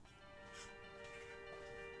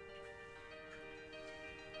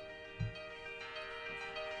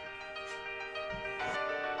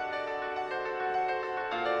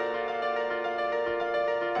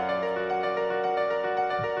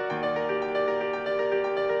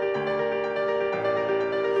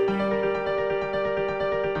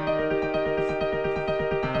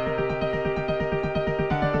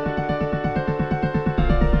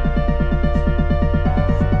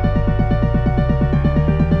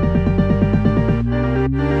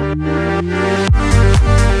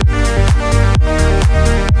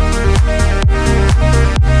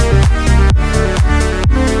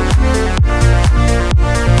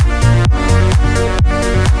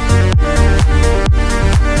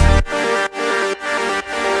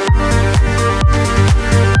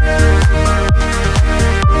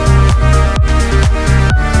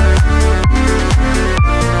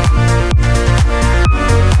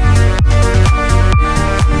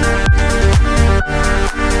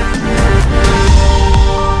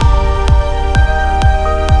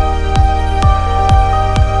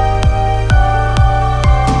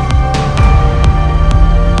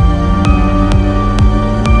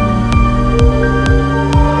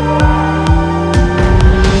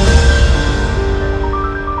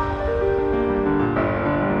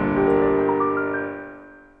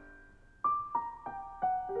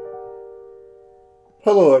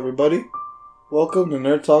everybody. Welcome to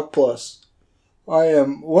Nerd Talk Plus. I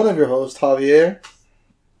am one of your hosts, Javier.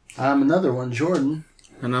 I'm another one, Jordan.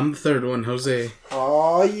 And I'm the third one, Jose.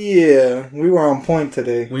 Aw, yeah. We were on point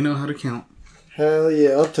today. We know how to count. Hell yeah.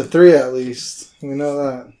 Up to 3 at least. We know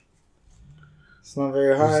that. It's not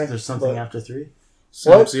very high. There's something after 3?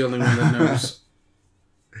 Sam's the only one that knows.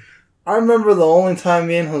 I remember the only time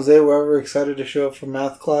me and Jose were ever excited to show up for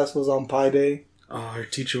math class was on Pi Day. Oh, our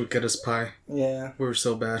teacher would get us pie. Yeah. We were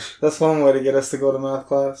so bad. That's one way to get us to go to math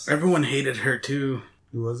class. Everyone hated her, too.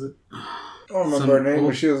 Who was it? I don't remember her name,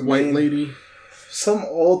 but she was white mean. lady. Some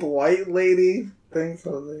old white lady. Thanks,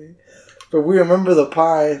 Jose. But we remember the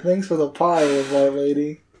pie. Thanks for the pie, old white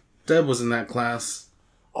lady. Deb was in that class.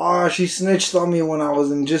 Oh, she snitched on me when I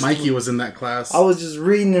was in just... Mikey was in that class. I was just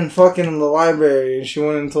reading and fucking in the library, and she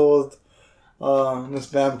went and told Miss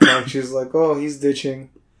Babcock. She was like, oh, he's ditching.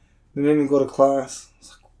 They made me go to class.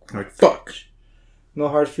 Like, fuck. No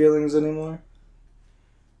hard feelings anymore.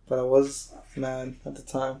 But I was mad at the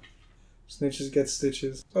time. Snitches get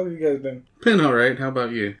stitches. How have you guys been? Been alright. How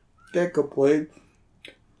about you? Can't complain.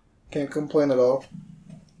 Can't complain at all.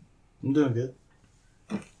 I'm doing good.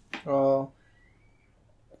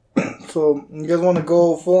 So, you guys want to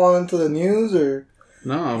go full on into the news, or?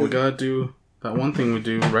 No, we gotta do that one thing we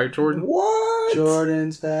do, right, Jordan? What?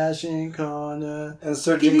 Jordan's Fashion Corner.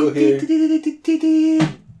 Insert jingle here. Jordan's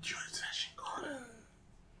Fashion Corner.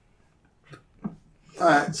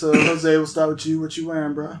 Alright, so Jose, we'll start with you. What you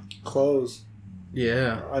wearing, bro? Clothes.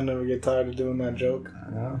 Yeah. I never get tired of doing that joke.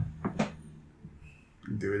 I know.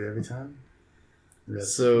 You do it every time.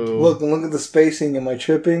 So... Look at the spacing. Am I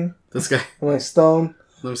tripping? This guy... Am I stoned?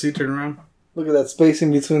 Let me see, turn around. Look at that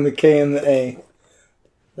spacing between the K and the A.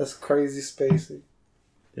 That's crazy spacing.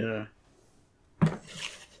 Yeah.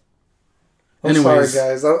 I'm sorry,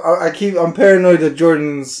 guys. I'm paranoid that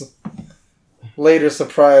Jordan's later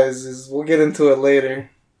surprises. We'll get into it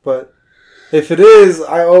later. But if it is,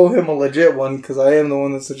 I owe him a legit one because I am the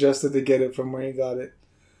one that suggested to get it from where he got it.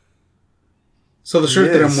 So the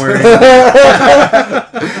shirt that I'm wearing...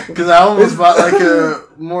 Because I almost bought like a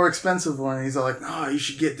more expensive one. And he's all like, no, you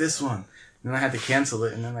should get this one. And then I had to cancel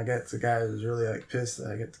it. And then I got the guy who was really like pissed that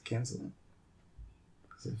I got to cancel it.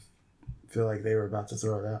 Because I feel like they were about to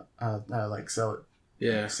throw it out. Like sell it.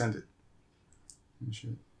 Yeah. Send it. And shit.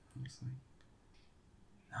 I was like,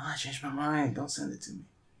 no, I changed my mind. Don't send it to me.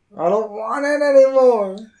 I don't want it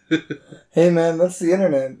anymore. Hey, man, that's the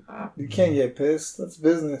internet. You can't get pissed. That's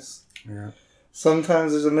business. Yeah.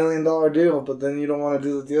 Sometimes there's $1 million deal, but then you don't want to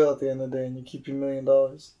do the deal at the end of the day, and you keep your $1 million.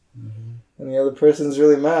 Mm-hmm. And the other person's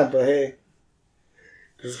really mad, but hey,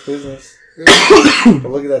 it's business. But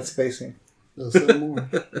look at that spacing. They'll sell more.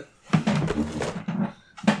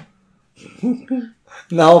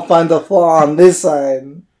 Now I'll find the flaw on this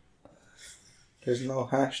side. There's no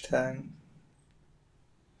hashtag.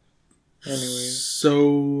 Anyways. So,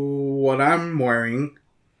 what I'm wearing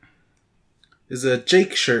is a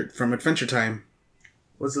Jake shirt from Adventure Time.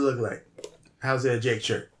 What's it look like? How's it a Jake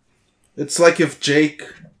shirt? It's like if Jake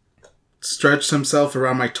stretched himself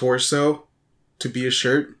around my torso to be a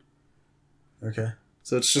shirt. Okay.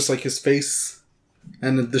 So it's just like his face.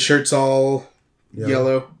 And the shirt's all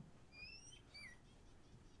yellow.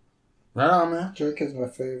 Right on, man. Drake is my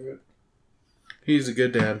favorite. He's a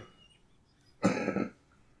good dad. Oh,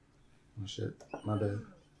 shit. My bad.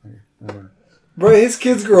 Okay. Never mind. Bro, his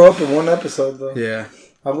kids grow up in one episode, though. Yeah.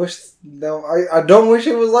 I don't wish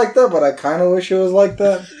it was like that, but I kind of wish it was like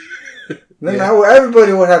that. Then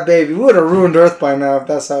everybody would have baby. We would have ruined Earth by now if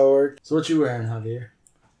that's how it worked. So what you wearing, Javier?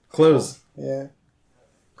 Clothes. Yeah.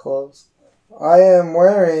 Clothes. I am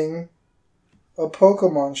wearing a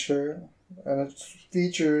Pokemon shirt, and it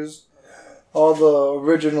features all the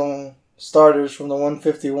original starters from the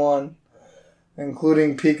 151,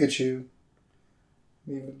 including Pikachu.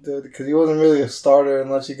 Because he wasn't really a starter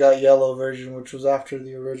unless you got yellow version, which was after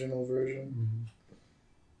the original version.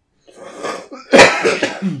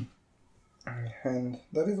 Mm-hmm. And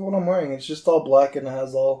that is what I'm wearing. It's just all black and it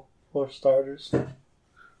has all 4 starters.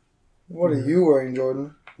 What are you wearing,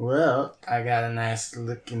 Jordan? Well, I got a nice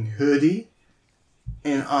looking hoodie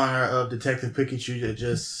in honor of Detective Pikachu that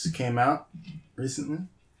just came out recently.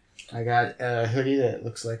 I got a hoodie that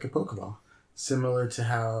looks like a Pokeball, similar to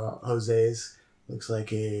how Jose's looks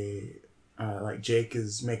like like Jake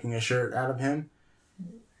is making a shirt out of him.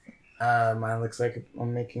 Mine looks like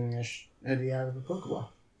I'm making a hoodie out of a Pokeball.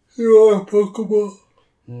 You are a Pokeball.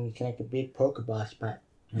 And you can make a big Pokeball spot.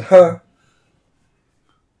 Huh.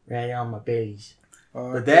 Right on my bellies.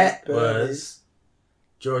 But that was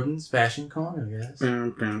Jordan's Fashion Corner, guys.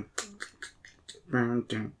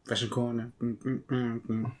 Fashion Corner.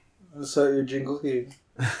 Insert your jingle here.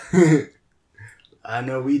 I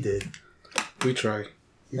know we did. We try.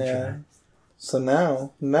 Yeah. So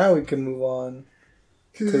now we can move on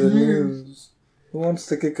to the news. Who wants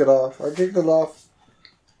to kick it off? I kicked it off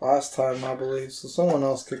last time, I believe. So someone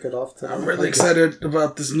else kick it off today. I'm really excited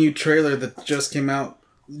about this new trailer that just came out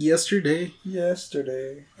yesterday.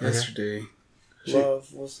 Yesterday.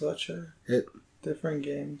 Love was such a different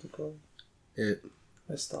game to play.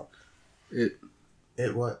 I stopped. It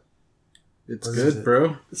what? It's good,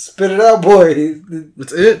 bro. Spit it out, boy.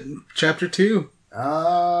 It's it. Chapter 2.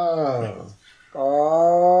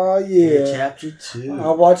 Oh, yeah. Chapter 2.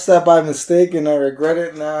 I watched that by mistake and I regret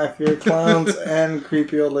it. Now I fear clowns and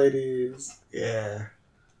creepy old ladies. Yeah.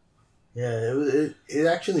 Yeah, it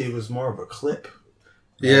actually was more of a clip.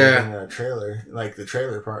 Yeah. Than a trailer. Like, the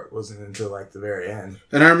trailer part wasn't until, like, the very end.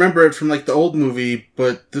 And I remember it from, like, the old movie,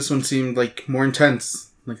 but this one seemed, like, more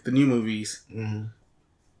intense. Like the new movies. Mm-hmm.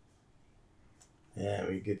 Yeah,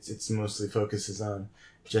 it mostly focuses on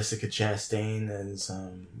Jessica Chastain and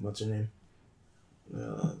what's her name?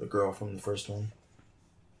 The girl from the first one.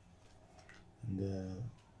 And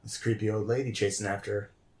this creepy old lady chasing after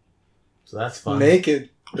her. So that's fun. Naked.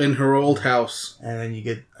 In her old house. And then you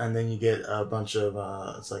get a bunch of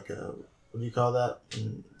it's like a, what do you call that?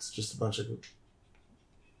 It's just a bunch of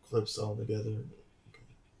clips all together. Okay.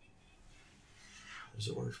 There's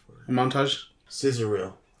a word for it. A montage? Scissor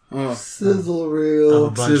reel. Oh. Sizzle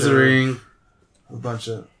reel. Scissoring. A bunch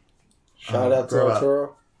of... Shout out to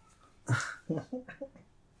Arturo.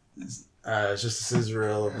 It's just a scissor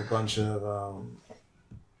reel of a bunch of...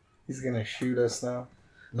 He's gonna shoot us now.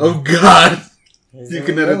 Oh, God! He's You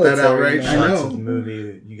can edit that out, right? now. I know. Of the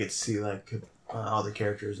movie, you get to see like all the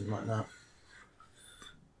characters and whatnot.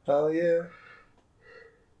 Hell yeah.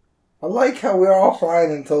 I like how we're all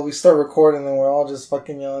fine until we start recording and we're all just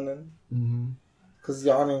fucking yawning. Mm-hmm. Because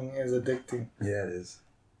yawning is addicting. Yeah, it is.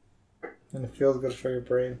 And it feels good for your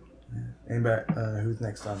brain. Yeah. Anybody, who's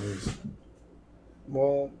next on news?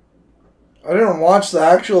 Well, I didn't watch the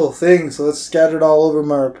actual thing, so it's scattered all over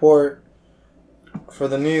my report for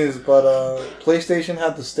the news. But PlayStation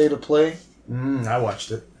had the State of Play. I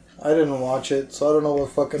watched it. I didn't watch it, so I don't know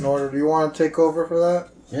what fucking order. Do you want to take over for that?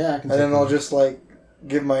 Yeah, I can. And then I'll just like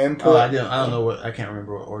give my input. Oh, I don't know I can't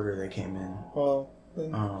remember what order they came in. Well,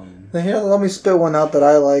 then here, let me spit one out that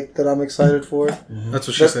I like, that I'm excited for. Mm-hmm. That's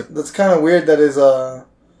what she said. That's kind of weird. That is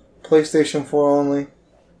PlayStation 4 only,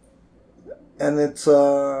 and it's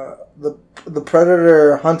the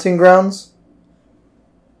Predator Hunting Grounds.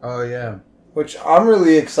 Oh yeah. Which I'm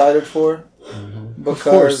really excited for,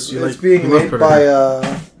 because it's being made by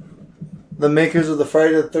the makers of the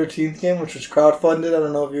Friday the 13th game, which was crowdfunded. I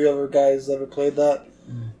don't know if you guys ever played that.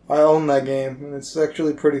 I own that game, and it's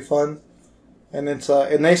actually pretty fun. And it's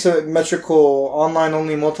an asymmetrical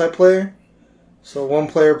online-only multiplayer. So one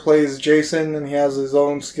player plays Jason, and he has his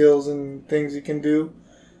own skills and things he can do.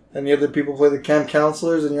 And the other people play the camp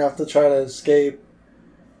counselors, and you have to try to escape.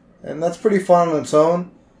 And that's pretty fun on its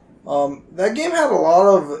own. That game had a lot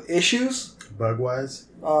of issues. Bug-wise?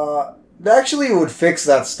 They actually would fix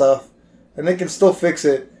that stuff. And they can still fix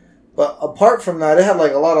it. But apart from that, it had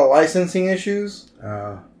like a lot of licensing issues.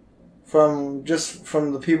 From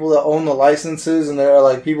the people that own the licenses, and there are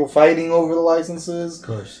like people fighting over the licenses. Of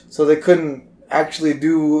course. So they couldn't actually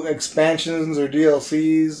do expansions or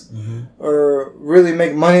DLCs or really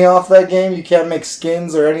make money off that game. You can't make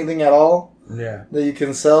skins or anything at all. Yeah. That you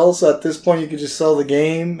can sell. So at this point, you can just sell the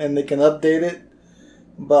game and they can update it.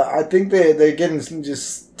 But I think they're getting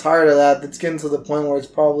just tired of that. It's getting to the point where it's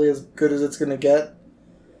probably as good as it's going to get.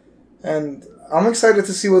 And I'm excited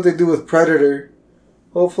to see what they do with Predator.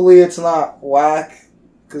 Hopefully it's not whack,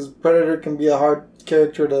 because Predator can be a hard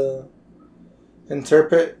character to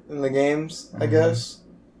interpret in the games, I guess.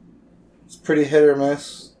 It's pretty hit or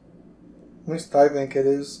miss. At least I think it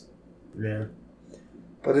is. Yeah.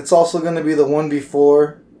 But it's also going to be the one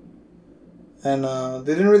before. And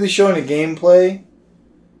they didn't really show any gameplay.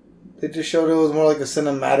 They just showed it was more like a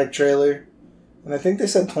cinematic trailer. And I think they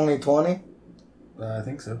said 2020. I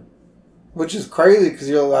think so. Which is crazy, because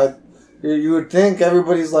you would think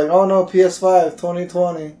everybody's like, oh no, PS5,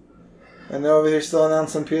 2020. And they're over here still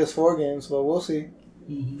announcing PS4 games, but we'll see.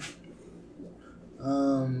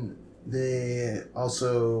 They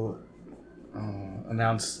also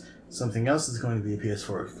announced something else that's going to be a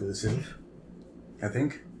PS4 exclusive, I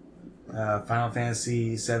think. Final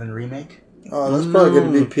Fantasy VII Remake. Oh, that's probably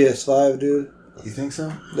going to be PS5, dude. You think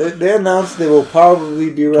so? They announced they will probably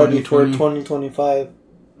be ready for 2020. 2025.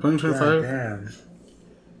 2025? Damn.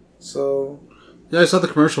 So... Yeah, I saw the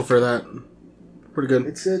commercial for that. Pretty good.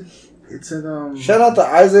 It said Shout out to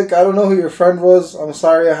Isaac. I don't know who your friend was. I'm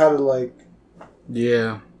sorry I had to,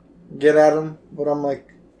 Yeah. get at him, but I'm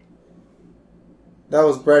like, that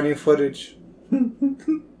was brand new footage.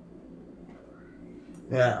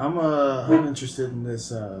 Yeah, I'm interested in this.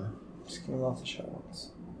 Just giving off the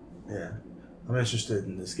shots. Yeah, I'm interested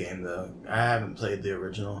in this game though. I haven't played the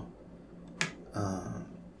original,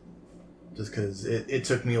 just because it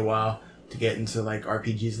took me a while to get into like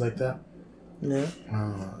RPGs like that. Yeah.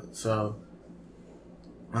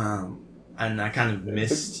 And I kind of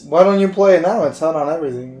missed. Why don't you play it now? It's out on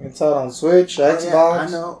everything. It's out on Switch, Xbox. Yeah, I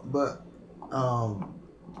know, but I don't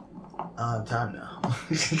have time now.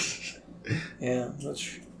 Yeah, that's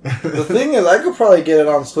true. The thing is, I could probably get it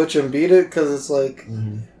on Switch and beat it because it's like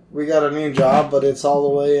we got a new job, but it's all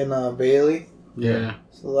the way in Bailey. Yeah.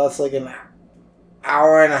 So that's like an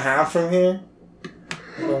hour and a half from here,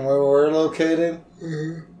 from where we're located.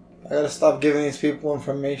 I gotta stop giving these people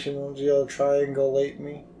information. They'll triangulate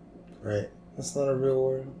me. Right. That's not a real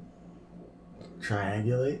word.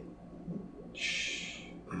 Triangulate? Shh.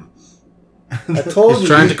 I told He's you.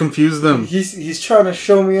 trying to confuse them. He's trying to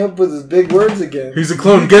show me up with his big words again. He's a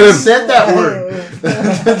clone. Get him. Said that word.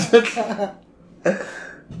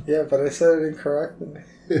 Yeah, but I said it incorrectly.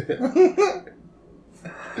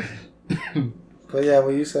 But yeah,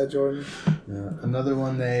 what you said, Jordan. Another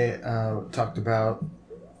one they talked about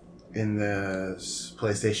in the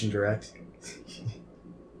PlayStation Direct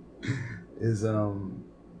is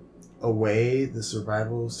Away, the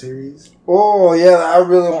survival series. Oh yeah, I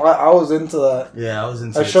was into that. Yeah, I was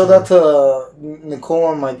into. I showed that to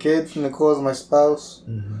Nicole and my kids. Nicole is my spouse,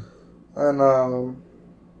 and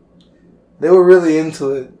they were really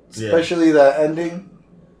into it, especially that ending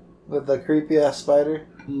with the creepy ass spider.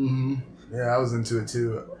 Yeah, I was into it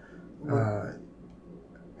too.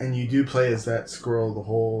 And you do play as that squirrel the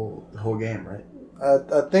whole game, right?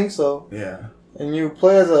 I think so. Yeah. And you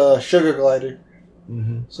play as a sugar glider.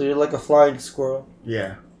 So you're like a flying squirrel.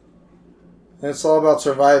 Yeah. And it's all about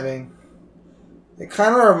surviving. It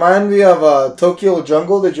kind of reminded me of Tokyo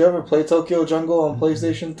Jungle. Did you ever play Tokyo Jungle on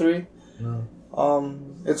PlayStation 3? No.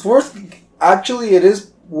 It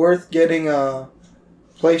is worth getting a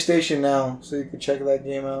PlayStation Now so you can check that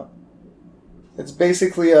game out. It's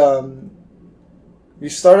basically, you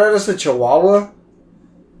start out as a chihuahua,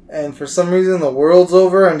 and for some reason the world's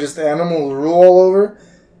over and just animals rule all over.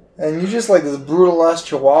 And you just like this brutal ass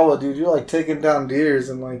chihuahua, dude. You're like taking down deers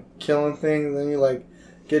and like killing things, and then you like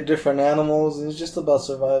get different animals, and it's just about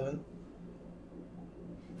surviving.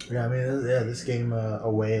 Yeah, I mean, this game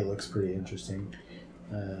Away looks pretty interesting.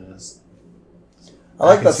 I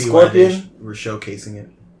like that scorpion. We're showcasing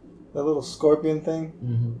it. That little scorpion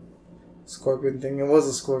thing. Scorpion thing. It was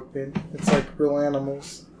a scorpion. It's like real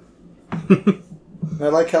animals. And I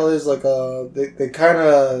like how there's like they kind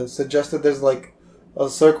of suggested there's like a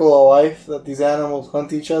circle of life that these animals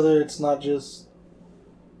hunt each other. It's not just,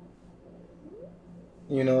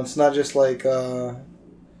 it's not just like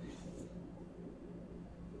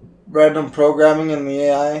random programming in the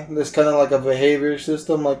AI. There's kind of like a behavior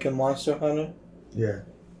system like in Monster Hunter. Yeah.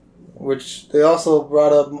 Which they also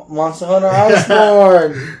brought up Monster Hunter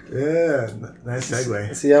Iceborne. Yeah, nice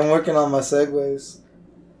segue. See, I'm working on my segues.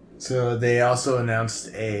 So they also announced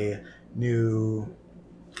a new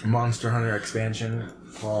Monster Hunter expansion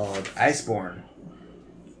called Iceborne,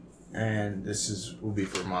 and this will be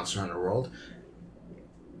for Monster Hunter World.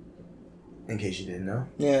 In case you didn't know.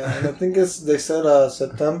 Yeah, and I think they said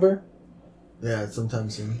September. Yeah, sometime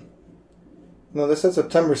soon. No, they said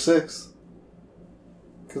September 6th.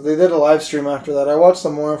 Because they did a live stream after that. I watched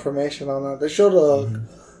some more information on that. They showed a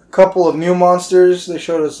couple of new monsters. They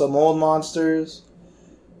showed us some old monsters.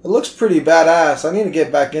 It looks pretty badass. I need to get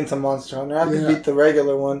back into Monster Hunter. I have to beat the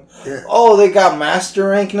regular one. Yeah. Oh, they got Master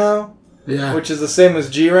Rank now? Yeah. Which is the same as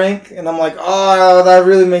G Rank. And I'm like, oh, that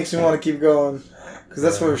really makes me want to keep going. Because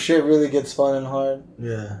that's where shit really gets fun and hard.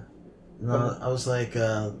 Yeah. No, I was like,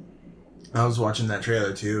 I was watching that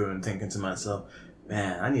trailer too and thinking to myself,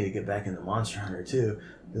 man, I need to get back into Monster Hunter too.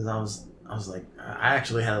 Because I was like, I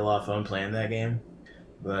actually had a lot of fun playing that game.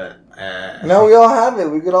 But now we all have it.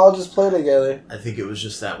 We could all just play together. I think it was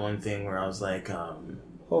just that one thing where I was like,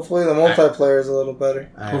 hopefully the multiplayer is a little better.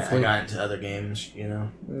 I got into other games, Yeah.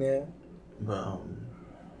 But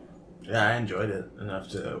yeah, I enjoyed it enough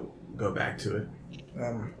to go back to it.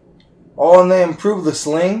 And they improved the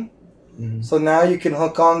sling, so now you can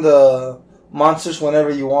hook on the monsters whenever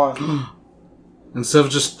you want. Instead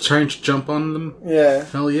of just trying to jump on them. Yeah.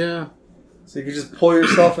 Hell yeah. So you can just pull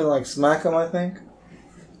yourself and like smack them. I think.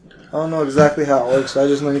 I don't know exactly how it works. I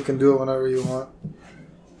just know you can do it whenever you want.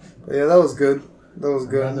 But yeah, that was good.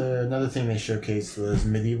 Another thing they showcased was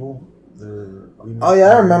Medieval. Oh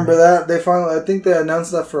yeah, I remember that. I think they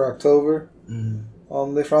announced that for October.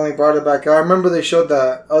 They finally brought it back. I remember they showed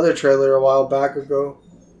that other trailer a while back ago.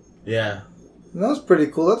 Yeah. And that was pretty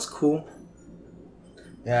cool. That's cool.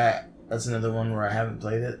 Yeah, that's another one where I haven't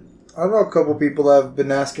played it. I know a couple people that have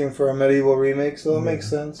been asking for a Medieval remake, so it makes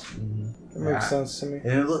sense. Mm-hmm. It makes sense to me.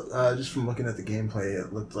 And it looked, just from looking at the gameplay,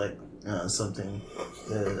 it looked like something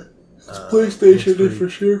that... PlayStation did for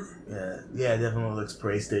sure. Yeah, it definitely looks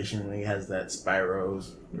PlayStation. It has that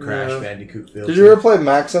Spyro's Crash Bandicoot feel. Did you ever play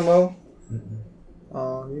Maximo? Mm-mm.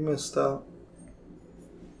 Oh, you missed out.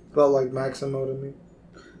 Felt like Maximo to me.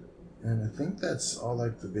 And I think that's all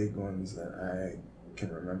like the big ones that I can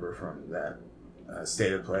remember from that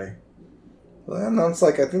state of play. Well, I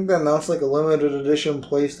think they announced like a limited edition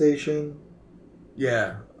PlayStation.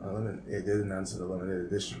 Yeah, it did announce a limited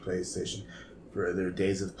edition PlayStation for their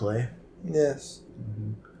Days of Play. Yes.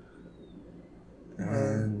 Mm-hmm.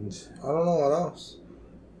 And I don't know what else.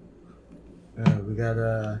 We got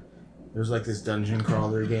there's like this dungeon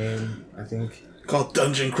crawler game, I think. Called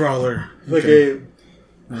Dungeon Crawler. Okay.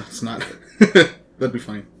 No, it's not. That'd be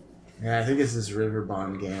funny. Yeah, I think it's this River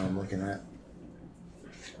Bond game I'm looking at.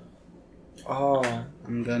 Oh.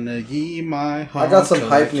 I'm gonna give my heart. I got some till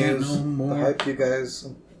hype I can't news. no more. To hype you guys.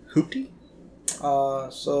 Hoopty?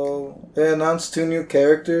 So they announced 2 new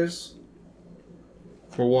characters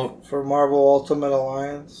For what? for Marvel Ultimate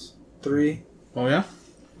Alliance 3. Oh, yeah?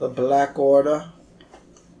 The Black Order.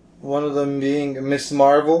 One of them being Miss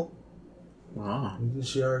Marvel. Wow. Isn't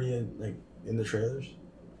she already in the trailers?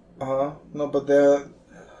 No, but they're...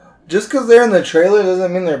 Just because they're in the trailer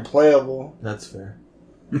doesn't mean they're playable. That's fair.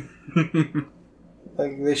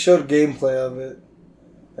 Like, they showed gameplay of it.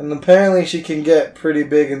 And apparently she can get pretty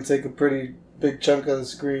big and take a pretty big chunk of the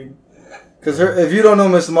screen. Because if you don't know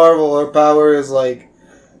Miss Marvel, her power is like...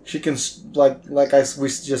 She can, we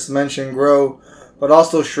just mentioned, grow, but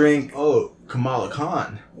also shrink. Oh, Kamala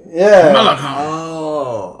Khan. Yeah. Kamala Khan.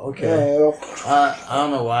 Oh, okay. Yeah. I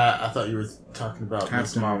don't know why I thought you were talking about Miss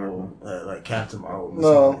Captain Marvel, like Captain Marvel. Miss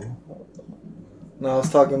No. Marvel. No, I was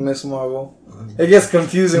talking Miss Marvel. It gets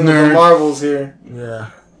confusing with the Nerd. Marvels here. Yeah.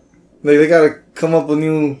 They gotta come up with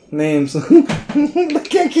new names. They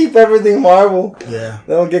can't keep everything Marvel. Yeah.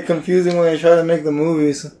 They'll get confusing when they try to make the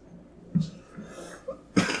movies.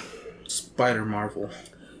 Spider Marvel.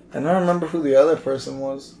 And I don't remember who the other person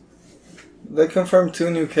was. They confirmed 2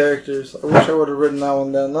 new characters. I wish I would have written that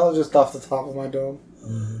one down. That was just off the top of my dome.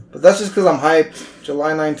 Mm-hmm. But that's just because I'm hyped.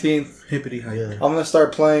 July 19th. Hippity hype. Yeah. I'm gonna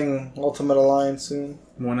start playing Ultimate Alliance soon.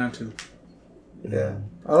 1 and 2. Yeah.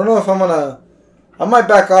 I don't know if I'm gonna... I might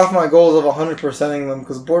back off my goals of 100%ing them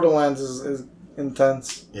because Borderlands is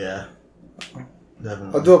intense. Yeah.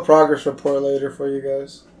 Definitely. I'll do a progress report later for you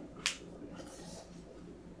guys.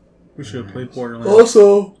 We should have played Borderlands.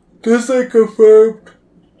 Also, Disney confirmed...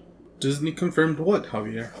 Disney confirmed what,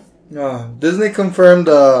 Javier? Disney confirmed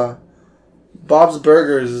Bob's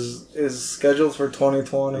Burgers is scheduled for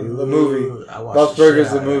 2020. The movie. I watched Bob's the Burgers,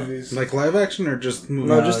 shit the out of that. movies. Like live action or just movie?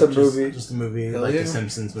 No, just a movie. Just a movie, Hell like yeah. the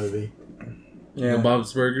Simpsons movie. Yeah. The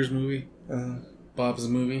Bob's Burgers movie? Uh, Bob's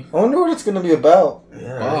movie? I wonder what it's going to be about.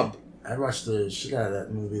 Yeah, Bob. I'd watch the shit out of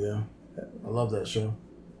that movie though. I love that show.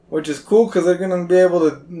 Which is cool because they're going to be able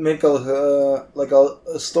to make a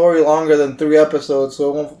story longer than 3 episodes so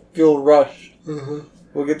it won't feel rushed.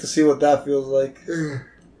 We'll get to see what that feels like.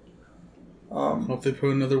 Hope they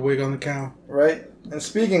put another wig on the cow. Right? And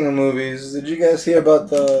speaking of movies, did you guys hear about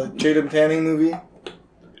the Tatum Tanning movie?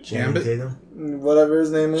 Gambit? Tatum? Whatever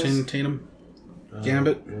his name is. Channing Tatum?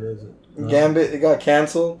 Gambit? What is it? Gambit. It got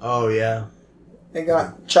canceled. Oh yeah. It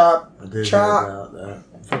got chopped. I did Chop. hear about that.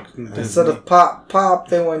 Fucking Instead Disney. of pop,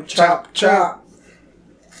 they went chop, chop.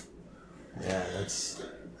 Yeah, that's.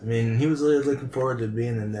 I mean, he was really looking forward to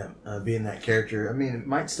being in that character. I mean, it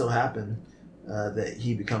might still happen that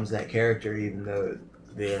he becomes that character, even though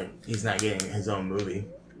he's not getting his own movie.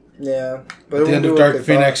 Yeah. But At the end of Dark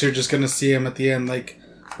Phoenix, you're just gonna see him at the end like,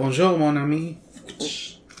 bonjour, mon ami.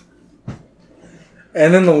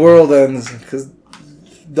 And then the world ends because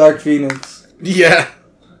Dark Phoenix. Yeah.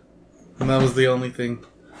 And that was the only thing.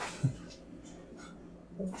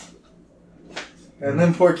 And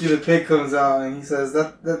then Porky the Pig comes out and he says,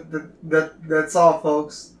 that's all,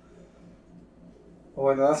 folks. Oh,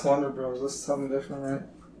 wait, no, that's Wonder Bros. That's something different, right?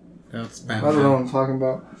 That's I don't know what I'm talking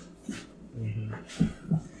about.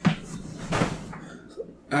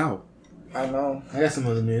 Ow. I know. I got some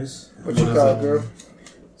other news. What you got, girl?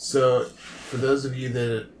 So, for those of you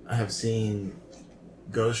that have seen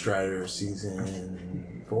Ghost Rider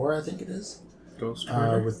season 4, I think it is. Ghost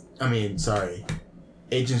Rider.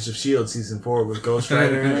 Agents of S.H.I.E.L.D. season 4 with Ghost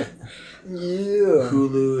Rider in it. Yeah.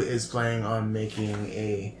 Hulu is planning on making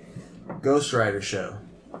a Ghost Rider show.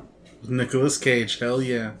 Nicolas Cage, hell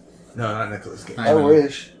yeah. No, not Nicolas Cage. I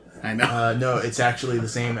wish. I know. No, it's actually the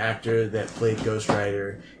same actor that played Ghost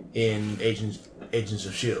Rider in Agents of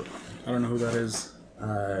S.H.I.E.L.D. I don't know who that is.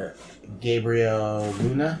 Gabriel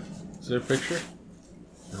Luna? Is there a picture?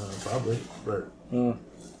 Probably, but...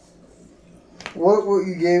 What would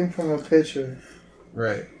you gain from a picture?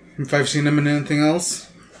 Right. If I've seen him in anything else?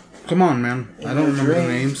 Come on, man. I don't remember the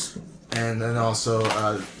names. And then also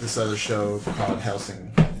this other show called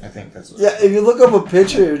Helsing. I think that's what Yeah, if you look up a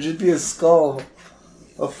picture, it would just be a skull.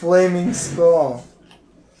 A flaming skull.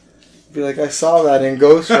 Be like, I saw that in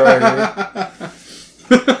Ghost Rider.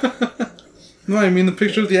 No, I mean the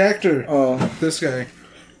picture of the actor. Oh. This guy.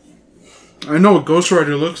 I know what Ghost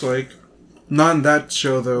Rider looks like. Not in that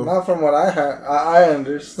show, though. Not from what I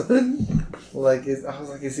understood. I was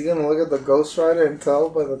like, is he gonna look at the Ghost Rider and tell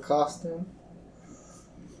by the costume?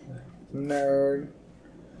 Nerd.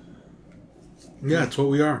 Yeah, it's what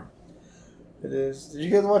we are. It is. Did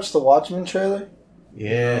you guys watch the Watchmen trailer?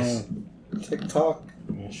 Yes. TikTok.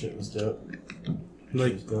 That shit was dope.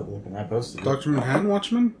 Like, Shit was dope looking. I posted it. Dr. Manhattan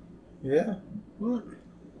Watchmen? Yeah. What?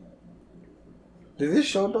 Did they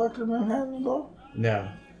show Dr. Manhattan though? No.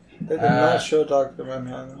 They did not show Dr.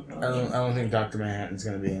 Manhattan. I don't think Dr. Manhattan's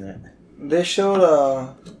gonna be in it. They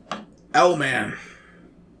showed L-Man.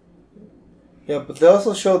 yeah, but they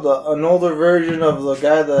also showed an older version of the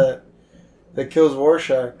guy that kills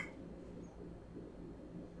Rorschach.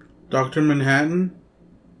 Dr. Manhattan?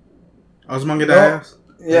 Ozymandias?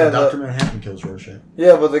 Yeah, Dr. Manhattan kills Rorschach.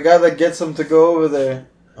 Yeah, but the guy that gets him to go over there.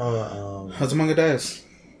 Ozymandias.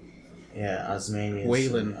 Yeah, Osmanius.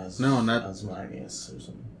 Wayland. No, not... Osmanius or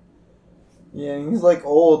something. Yeah, and he's like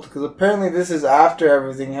old because apparently this is after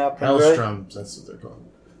everything happened. Hellstrom, right? that's what they're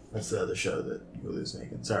called. That's the other show that Hulu's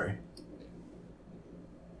making. Sorry.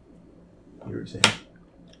 You were saying?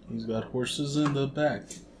 He's got horses in the back.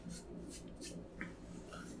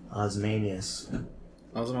 Osmanius.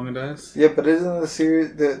 Ozymandias? Yeah, but isn't the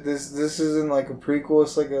series this isn't like a prequel?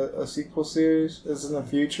 It's like a sequel series. It's in the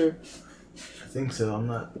future. I think so. I'm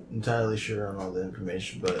not entirely sure on all the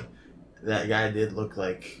information, but that guy did look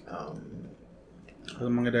like,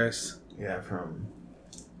 Ozymandias. yeah, from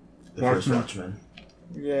the Watchmen. first Watchmen.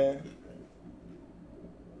 Yeah,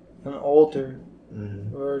 an older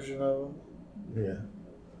Mm-hmm. version of him. Yeah.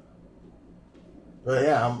 But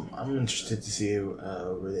yeah, I'm interested to see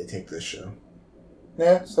where they take this show.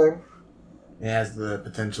 Yeah, same. It has the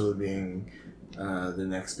potential of being the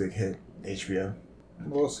next big hit, HBO.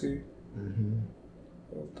 We'll see. Mm-hmm.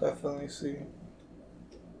 We'll definitely see.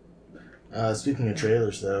 Speaking of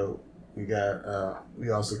trailers, though, we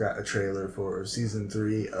also got a trailer for season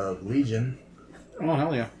 3 of Legion, Oh,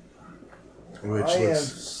 hell yeah. which I am looks,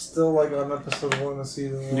 still like on episode 1 of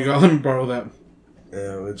season 1. You gotta let me borrow that.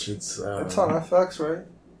 which it's It's on FX, right?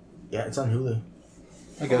 yeah, it's on Hulu.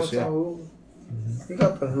 I guess, it's yeah. on Hulu. You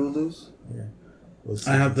got the Hulus. Well,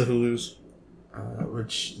 I have the Hulus.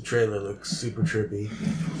 which the trailer looks super trippy,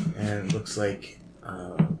 and it looks like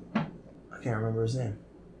I can't remember his name.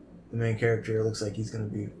 The main character looks like he's gonna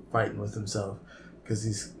be fighting with himself because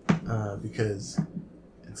it's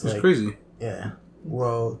like crazy. yeah,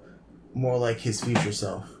 well, more like his future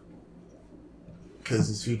self, because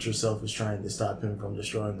his future self is trying to stop him from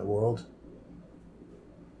destroying the world,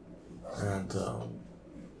 and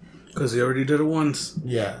Because he already did it once.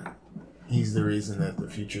 yeah, he's the reason that the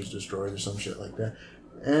future's destroyed or some shit like that.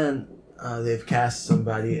 And they've cast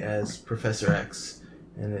somebody as Professor X,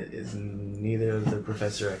 and it is neither of the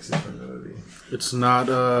Professor X's from the movie. It's not,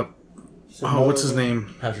 what's his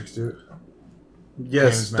name? Patrick Stewart?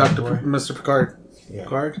 Yes, James Dr. McAvoy? Mr. Picard. Yeah.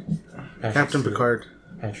 Picard? Patrick Captain Stewart. Picard.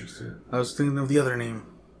 Patrick Stewart. I was thinking of the other name.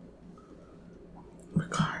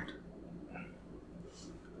 Picard.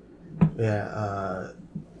 Yeah,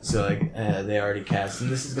 so like they already cast, and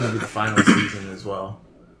this is going to be the final season as well.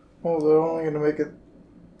 Oh, they're only going to make it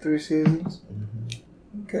 3 seasons?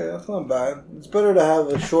 Mm-hmm. Okay, that's not bad. It's better to have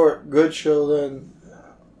a short, good show than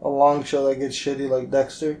a long show that gets shitty like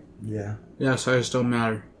Dexter. Yeah. Yeah, size don't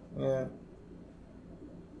matter. Yeah.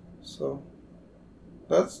 So,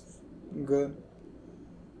 that's good.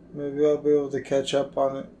 Maybe I'll be able to catch up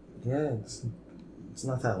on it. Yeah, it's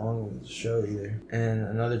not that long of a show either. And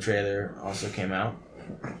another trailer also came out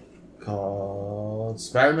called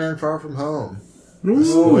Spider-Man Far From Home.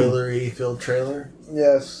 Spoilery filled trailer.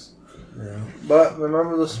 Yes. Yeah. But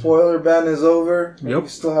remember, the spoiler ban is over. If Yep. you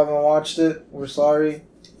still haven't watched it, we're sorry.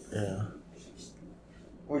 Yeah.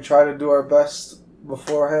 We try to do our best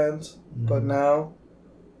beforehand, but Mhm. now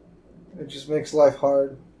it just makes life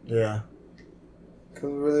hard. Yeah. Because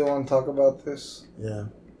we really want to talk about this. Yeah.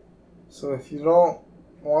 So if you don't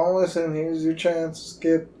want to listen, here's your chance.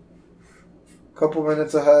 Skip. couple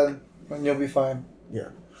minutes ahead, and you'll be fine.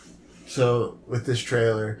 So with this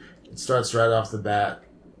trailer, it starts right off the bat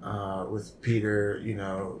with Peter,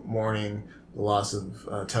 mourning the loss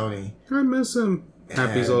of Tony. I miss him.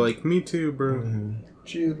 Happy's all like, me too, bro. Mhm.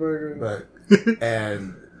 Cheeseburger. But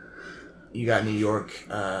and you got New York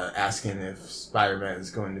asking if Spider-Man is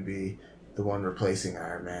going to be the one replacing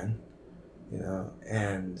Iron Man.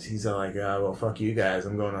 And he's all like, well, fuck you guys,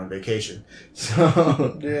 I'm going on vacation.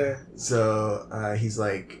 So Yeah. So he's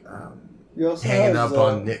like He also hanging has, up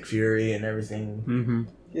on Nick Fury and everything. Mm-hmm.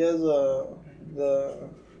 He has the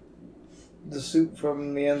suit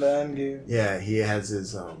from the end of Endgame. Yeah, he has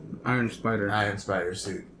his Iron Spider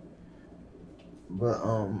suit. But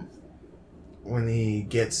when he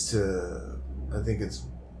gets to, I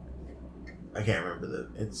can't remember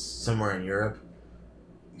it's somewhere in Europe,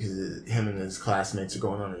 because him and his classmates are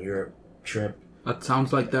going on a Europe trip. That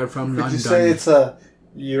sounds like they're from Could London. you say it's a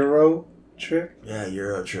Euro trip? Yeah,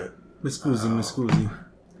 Euro trip. Miss Scusi.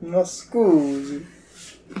 No scusi.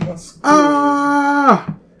 No scusi.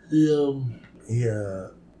 Ah! He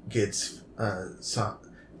gets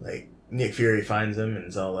Nick Fury finds him and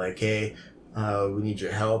is all like, hey, we need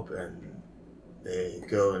your help, and they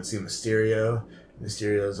go and see Mysterio.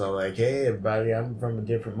 Mysterio's all like, hey everybody, I'm from a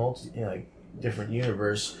different different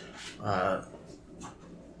universe. And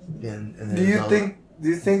Do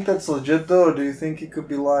you think that's legit though, or do you think he could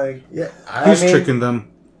be lying? Yeah, He's tricking them.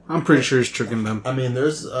 I'm pretty sure he's tricking them. I mean,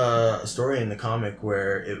 there's a story in the comic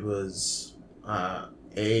where it was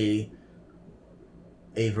a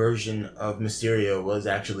version of Mysterio was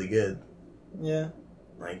actually good. Yeah.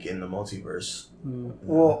 Like in the multiverse.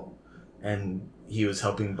 Well, and he was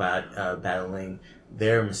helping battling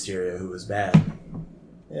their Mysterio, who was bad.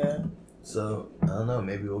 Yeah. So I don't know.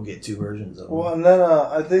 Maybe we'll get two versions of him. Well, and then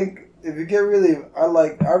I think if you get really, I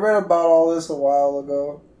read about all this a while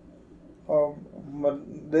ago. But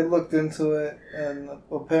they looked into it, and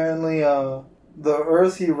apparently, the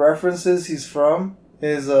Earth he references he's from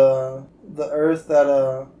is the Earth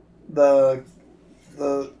that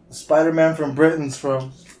the Spider-Man from Britain's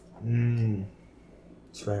from.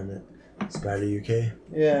 Spider UK.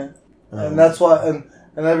 Yeah, and that's why,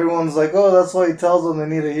 and everyone's like, oh, that's why he tells them they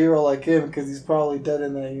need a hero like him, because he's probably dead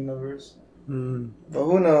in that universe. But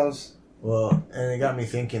who knows? Well, and it got me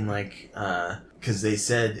thinking, because they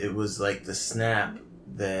said it was like the snap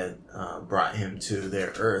that brought him to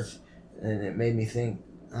their Earth, and it made me think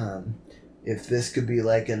if this could be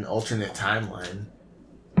like an alternate timeline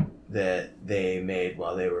that they made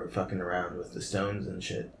while they were fucking around with the stones and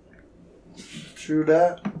shit. True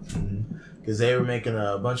that. Because they were making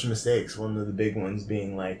a bunch of mistakes. One of the big ones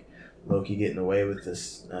being like Loki getting away with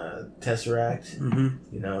this Tesseract.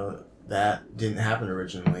 That didn't happen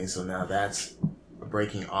originally, so now that's a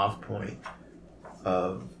breaking off point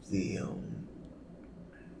of the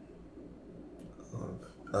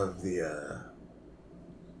of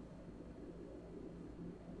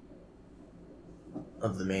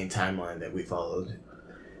the main timeline that we followed.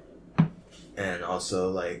 And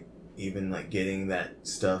also even getting that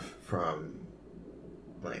stuff from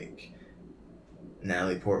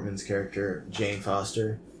Natalie Portman's character, Jane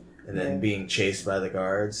Foster, and then being chased by the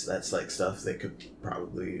guards. That's stuff that could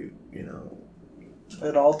probably,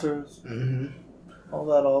 It alters. All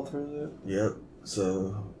that alters it. Yep.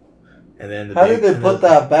 So, and then how did they put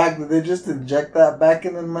that back? Did they just inject that back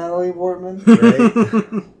into Natalie Portman?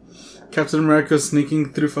 Right. Captain America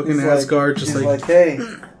sneaking through fucking Asgard, he's like, hey,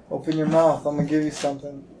 open your mouth. I'm gonna give you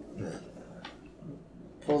something.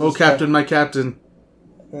 Oh, Captain, my Captain.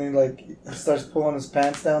 And he starts pulling his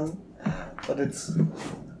pants down, but it's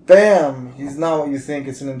bam. He's not what you think.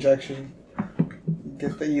 It's an injection.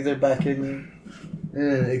 Get the ether back in you.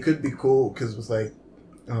 And it could be cool because with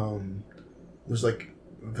there's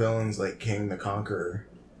villains like King the Conqueror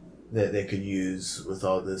that they could use with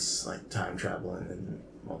all this time traveling and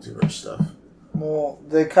multiverse stuff. Well,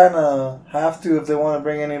 they kind of have to if they want to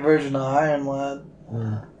bring any version of Iron Lad.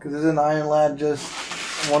 Because isn't Iron Lad just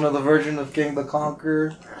one of the versions of King the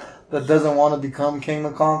Conqueror that doesn't want to become King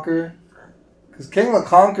the Conqueror? Because King the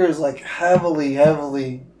Conqueror is heavily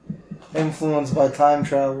influenced by time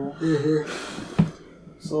travel.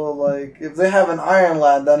 So if they have an Iron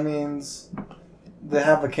Lad, that means they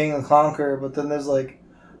have a King the Conqueror, but then there's a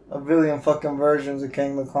billion fucking versions of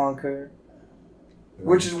King the Conqueror.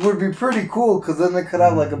 Which would be pretty cool, because then they could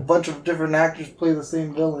have a bunch of different actors play the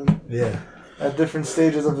same villain. Yeah. At different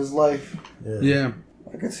stages of his life. Yeah.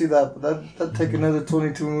 I could see that, but that'd take another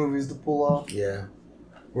 22 movies to pull off. Yeah.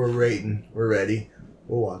 We're rating. We're ready.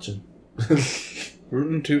 We'll watch them.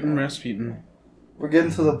 Rootin' tootin' Rasputin. We're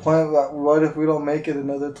getting to the point that what if we don't make it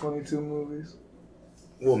another 22 movies?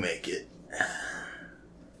 We'll make it.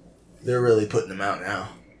 they're really putting them out now.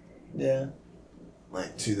 Yeah.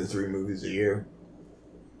 Like 2 to 3 movies a year.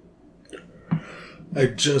 I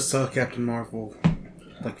just saw Captain Marvel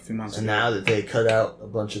like a few months And ago. now that they cut out a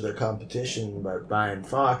bunch of their competition by buying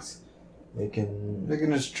Fox, they can... They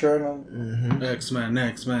can just churn them. Mm-hmm.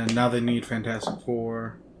 X-Men. Now they need Fantastic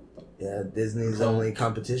Four. Yeah, Disney's only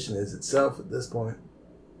competition is itself at this point.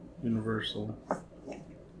 Universal.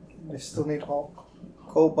 They still need Hulk.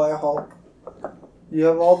 Go buy Hulk. You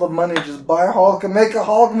have all the money, just buy Hulk and make a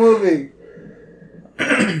Hulk movie.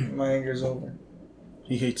 My anger's over.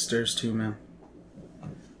 He hates stairs too, man.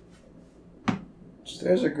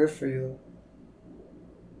 Stairs are good for you.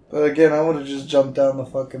 But again, I would have just jumped down the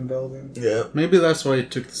fucking building. Yeah. Maybe that's why he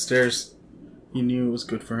took the stairs. He knew it was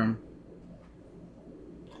good for him.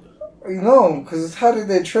 No, because how did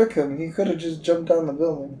they trick him? He could have just jumped down the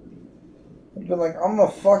building. He'd been like, I'm the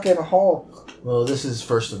fucking Hulk. Well, this is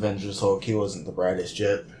first Avengers Hulk. He wasn't the brightest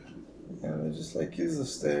yet. And they're just like, use the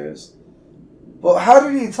stairs. But how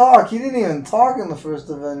did he talk? He didn't even talk in the first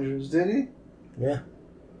Avengers, did he? Yeah.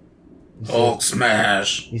 Hulk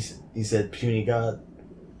smash! He said puny god.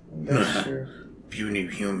 That's true. Puny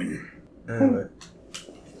human. Anyway.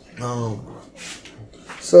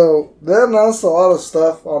 So, they announced a lot of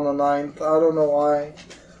stuff on the 9th. I don't know why.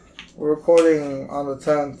 We're recording on the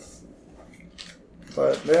 10th.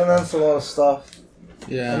 But they announced a lot of stuff.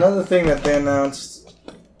 Yeah. Another thing that they announced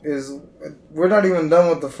is... We're not even done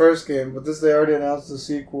with the first game, but they already announced the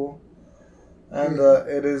sequel. And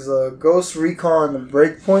it is Ghost Recon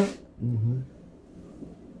Breakpoint. Mm-hmm.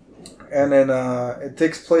 And then it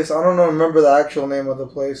takes place... I don't remember the actual name of the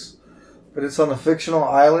place. But it's on a fictional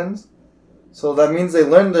island. So that means they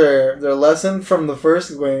learned their lesson from the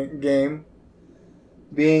first game.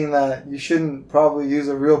 Being that you shouldn't probably use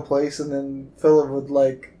a real place and then fill it with,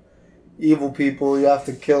 like, evil people you have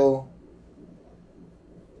to kill.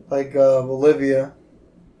 Like Olivia.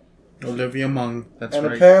 Olivia Munn, that's and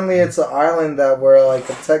right. Apparently it's an island where, like,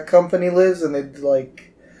 a tech company lives and they,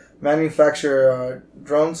 like, manufacture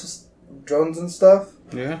drones and stuff.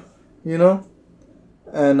 Yeah. You know?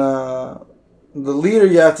 And the leader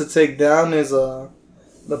you have to take down is the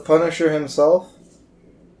Punisher himself.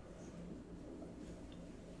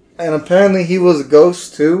 And apparently he was a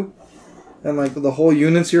ghost too. And like the whole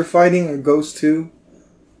units you're fighting are ghosts too.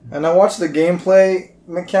 And I watched the gameplay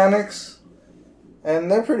mechanics.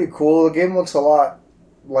 And they're pretty cool. The game looks a lot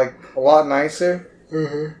nicer.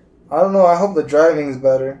 Mm-hmm. I don't know, I hope the driving's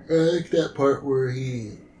better. I like that part where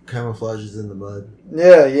he camouflages in the mud.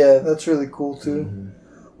 Yeah, that's really cool too. Mm-hmm.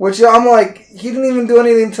 Which I'm like, he didn't even do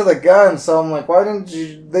anything to the gun, so I'm like, why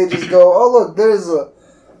didn't they just go, oh look, there's a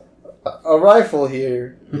rifle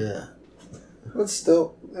here. Yeah. It's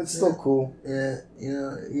still cool. Yeah, you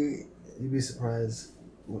know, you'd be surprised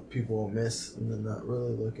what people will miss when they're not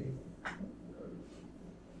really looking.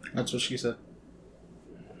 That's what she said.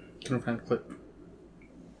 Couldn't find the clip.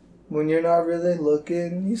 When you're not really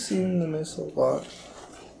looking, you seem to miss a lot.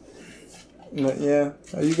 But yeah,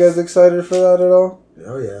 are you guys excited for that at all?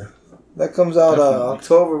 Oh yeah. That comes out Definitely.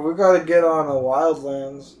 October. We gotta get on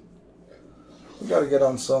Wildlands. We gotta get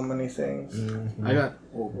on so many things. Mm-hmm. I got...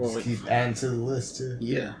 Just keep adding to the list too.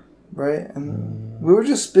 Yeah. Right? And we were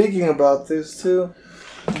just speaking about this too.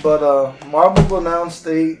 But Marvel announced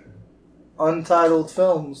 8 untitled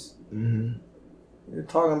films. Mm-hmm. You're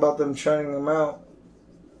talking about them churning them out.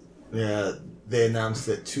 Yeah, they announced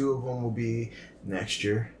that 2 of them will be next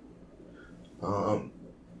year.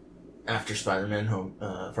 After Spider-Man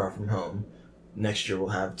Far From Home. Next year we'll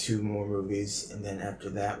have 2 more movies, and then after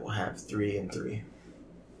that we'll have 3 and 3.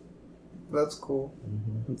 That's cool.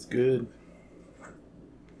 Mm-hmm. That's good.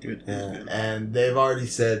 Good. And they've already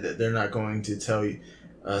said that they're not going to tell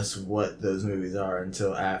us what those movies are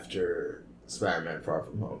until after Spider-Man Far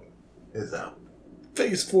From Home is out.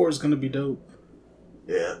 Phase 4 is gonna be dope.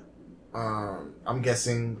 Yeah. I'm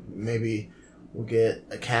guessing maybe we'll get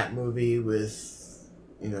a cat movie with,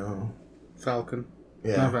 Falcon.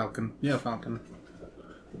 yeah. Not Falcon. Yeah, Falcon.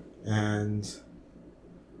 And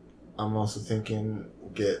I'm also thinking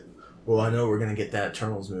I know we're going to get that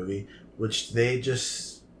Eternals movie, which they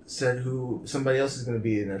just said somebody else is going to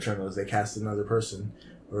be in Eternals. They cast another person,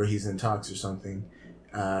 or he's in talks or something.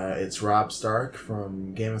 It's Rob Stark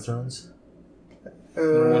from Game of Thrones.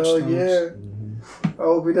 Oh, yeah. Mm-hmm. I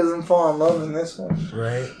hope he doesn't fall in love in this one.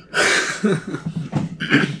 Right?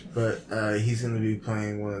 But he's going to be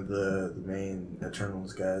playing one of the main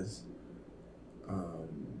Eternals guys,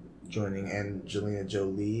 joining Angelina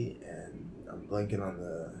Jolie, and I'm blanking on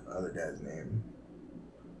the other guy's name.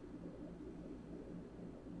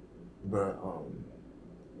 But,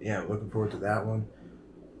 yeah, looking forward to that one.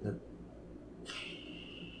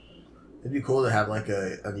 It'd be cool to have like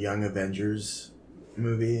a Young Avengers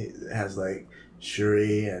movie that has like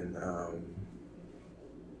Shuri and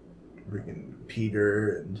freaking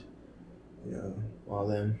Peter and all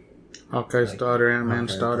them. Hawkeye's daughter,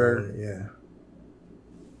 Ant-Man's daughter. Yeah.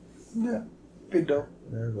 Yeah, be dope.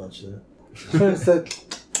 Never watched that. Said,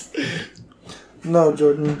 no,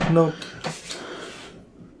 Jordan, no.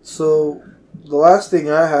 So, the last thing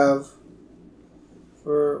I have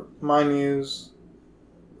for my news,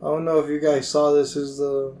 I don't know if you guys saw this, is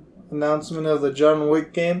the announcement of the John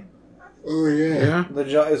Wick game. Oh yeah.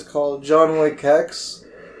 It's called John Wick Hex,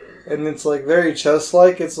 and it's like very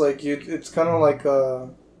chess-like. It's like it's kind of like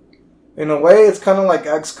in a way, it's kind of like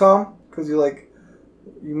XCOM because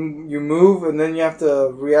you move and then you have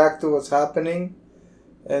to react to what's happening,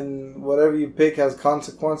 and whatever you pick has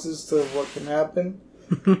consequences to what can happen.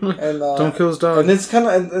 And don't kill his dog. And it's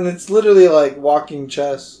and it's literally like walking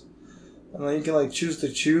chess, and then you can like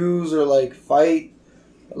choose or like fight,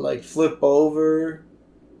 or, like flip over.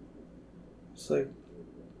 It's like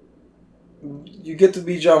you get to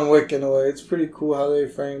be John Wick in a way. It's pretty cool how they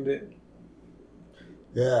framed it.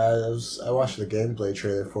 Yeah, I watched the gameplay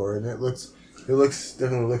trailer for it, and it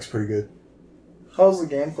definitely looks pretty good. How's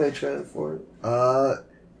the gameplay trailer for it?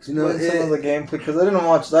 Some of the gameplay, because I didn't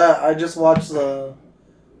watch that. I just watched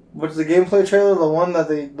what's the gameplay trailer? The one that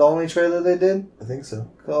the only trailer they did? I think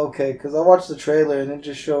so. Okay, because I watched the trailer and it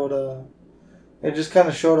just showed it just kind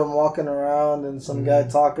of showed him walking around and some guy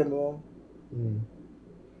talking to him. Mm.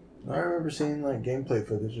 I remember seeing like gameplay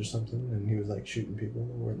footage or something, and he was like shooting people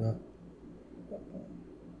or whatnot.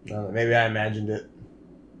 I don't know, maybe I imagined it.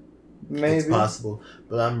 Maybe it's possible,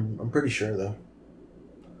 but I'm pretty sure though.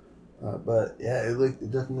 But yeah,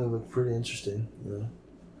 it definitely looked pretty interesting.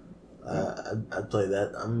 I'd play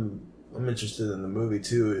that. I'm interested in the movie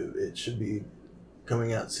too. It should be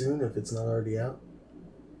coming out soon if it's not already out.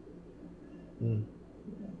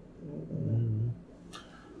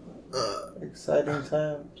 Exciting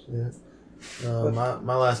times. Yeah.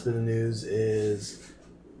 My last bit of news is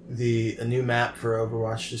a new map for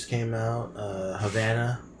Overwatch just came out.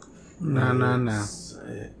 Havana. No.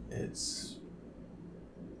 It's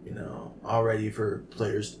all ready for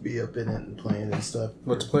players to be up in it and playing and stuff.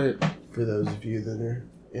 Let's play it. For those of you that are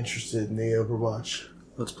interested in the Overwatch.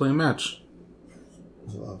 Let's play a match. It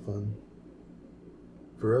was a lot of fun.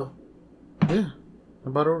 For real? Yeah.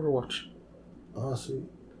 About Overwatch. Oh, sweet.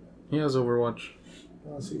 He has Overwatch.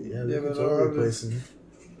 Oh, sweet. Yeah, but totally play some.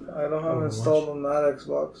 I don't have it installed on that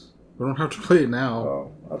Xbox. We don't have to play it now.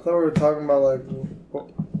 Oh, I thought we were talking about like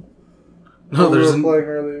No, we were playing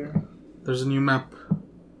earlier. There's a new map.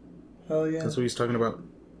 Hell yeah. That's what he's talking about.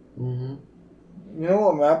 Mm-hmm. You know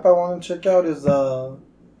what map I want to check out is the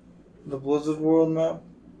Blizzard World map.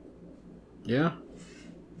 Yeah.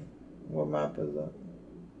 What map is that?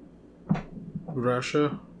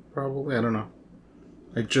 Russia, probably. I don't know.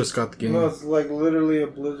 I just got the game. No, it's like literally a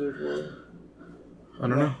Blizzard World. I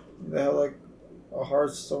don't know. They have like a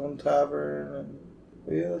Hearthstone tavern, and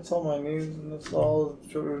but yeah, that's all my news, and that's all the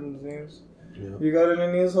children's news. Yeah. You got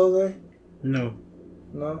any news, Jose? No.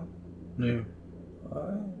 No. No.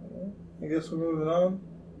 Alright. I guess we're moving on.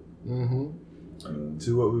 Mm-hmm.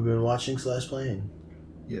 To what we've been watching / playing.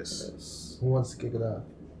 Yes. Who wants to kick it off?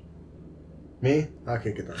 Me? I'll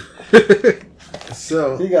kick it off.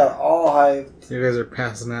 So He got all hyped. You guys are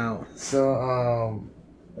passing out. So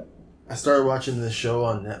I started watching this show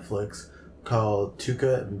on Netflix called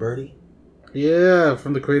Tuca and Birdie. Yeah,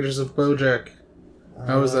 from the creators of BoJack.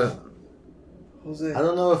 How was that? Jose. I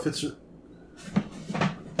don't know if it's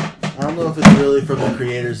really from the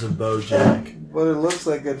creators of BoJack. But it looks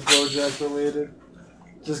like it's BoJack related.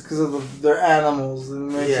 Just because of their animals. It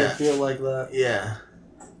makes it feel like that. Yeah.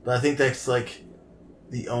 But I think that's like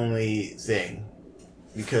the only thing.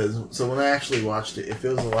 Because, so when I actually watched it, it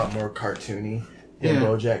feels a lot more cartoony than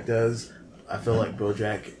BoJack does. I feel like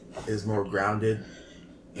BoJack is more grounded,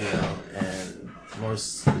 and more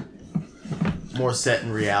set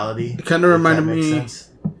in reality. It kind of reminded me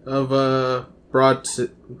of Broad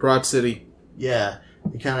City. Yeah,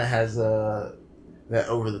 it kind of has that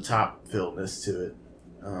over-the-top feelness to it.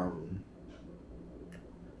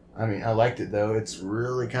 I mean, I liked it though. It's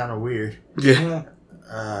really kind of weird. Yeah.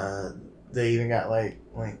 They even got like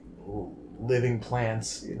living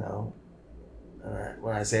plants,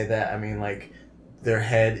 when I say that, I mean like their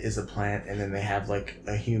head is a plant, and then they have like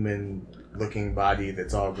a human-looking body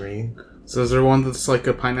that's all green. So is there one that's like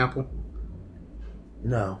a pineapple?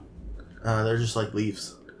 No, they're just like leaf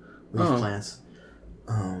plants,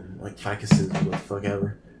 like ficuses or what the fuck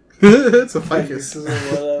ever. It's a ficus.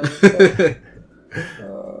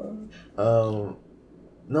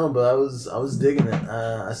 No, but I was digging it.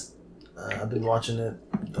 I've been watching it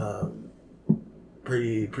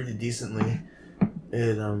pretty decently.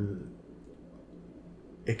 It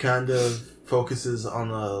kind of focuses on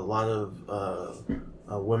a lot of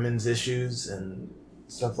women's issues and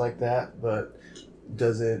stuff like that, but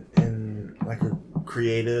does it in like a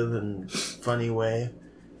creative and funny way.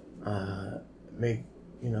 Make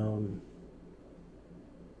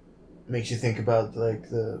makes you think about like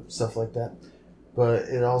the stuff like that, but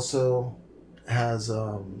it also has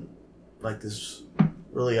like this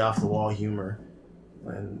really off the wall humor,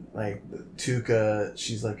 and like Tuca,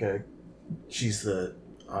 she's the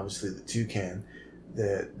obviously the toucan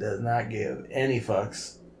that does not give any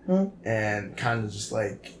fucks, and kind of just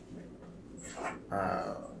like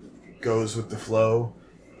goes with the flow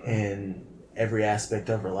in every aspect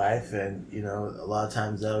of her life, and a lot of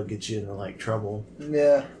times that'll get you into like trouble.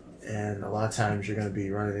 Yeah. And a lot of times you're going to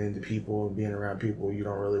be running into people and being around people you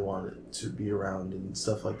don't really want to be around and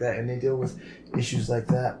stuff like that. And they deal with issues like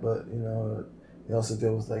that, but, they also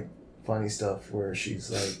deal with, like, funny stuff where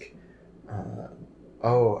she's like,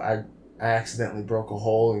 I accidentally broke a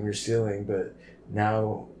hole in your ceiling, but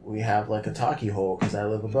now we have, like, a talkie hole because I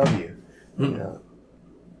live above you.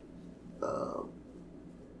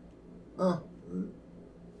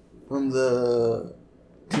 From the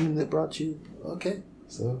team that brought you, okay.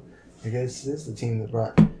 So, I guess this is the team that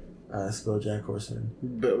brought BoJack Horseman.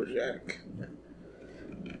 BoJack. Yeah.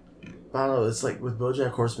 I don't know. It's like with BoJack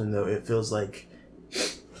Horseman though. It feels like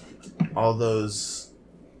all those.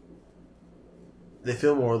 They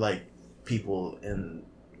feel more like people, and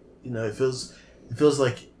it feels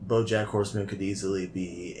like BoJack Horseman could easily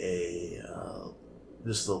be a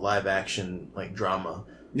just a live action like drama.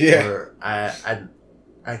 Yeah. Where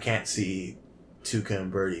I can't see Tuca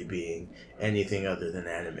and Birdie being anything other than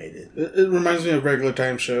animated. It reminds me of Regular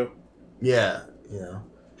Time Show. Yeah,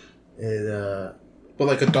 but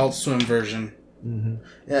like Adult Swim version. Mm-hmm.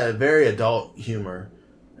 Yeah, very adult humor.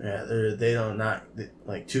 Yeah, they don't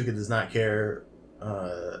like Tuca does not care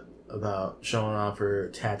about showing off her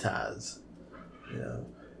tatas.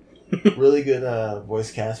 Really good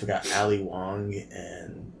voice cast. We got Ali Wong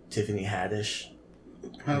and Tiffany Haddish.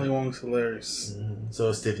 Ali Wong's hilarious. Mm-hmm. So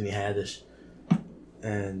is Tiffany Haddish.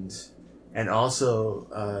 And also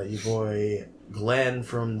your boy Glenn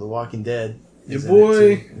from The Walking Dead. Your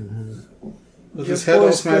boy. Mm-hmm. With his head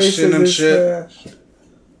all smashed in and shit.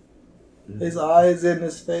 His eyes in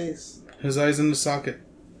his face. His eyes in the socket.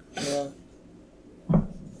 Yeah.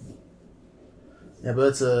 Yeah, but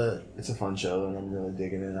it's a fun show and I'm really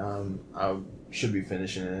digging it. I should be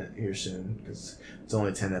finishing it here soon because it's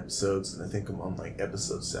only 10 episodes and I think I'm on like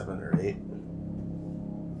episode 7 or 8.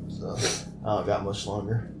 So I don't got much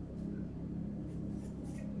longer.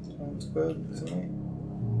 Sounds good to me.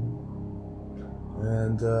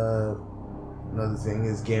 And another thing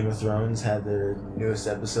is Game of Thrones had their newest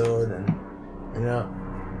episode, and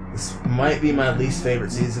this might be my least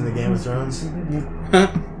favorite season of Game of Thrones.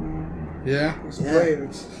 Yeah?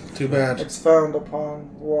 Explain. Too bad. It's found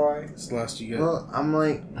upon. Why? It's the last you get. Well, I'm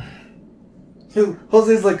like...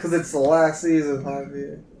 Jose's like, because it's the last season,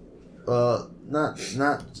 Javier. Not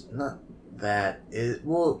that.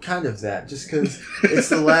 Well, kind of that. Just because it's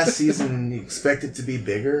the last season and you expect it to be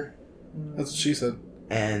bigger. That's what she said.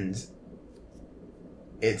 And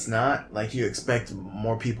it's not. Like, you expect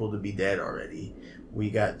more people to be dead already.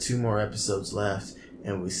 We got 2 more episodes left,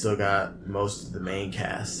 and we still got most of the main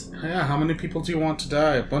cast. Yeah, how many people do you want to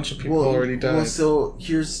die? A bunch of people already died. Well, so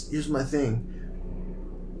here's my thing.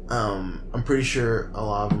 I'm pretty sure a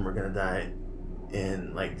lot of them are gonna die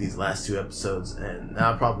in like these last 2 episodes, and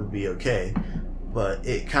that'll probably be okay. But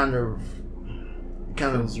it kind of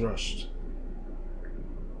feels rushed.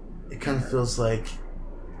 It kind of feels like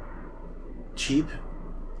cheap,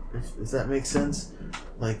 if that makes sense.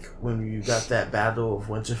 Like when you got that Battle of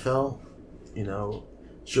Winterfell,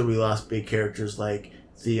 sure we lost big characters like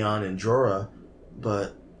Theon and Jorah,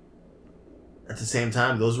 but at the same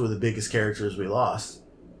time, those were the biggest characters we lost.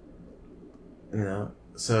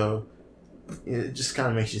 So it just kind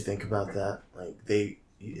of makes you think about that. Like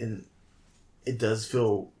and it does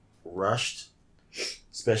feel rushed,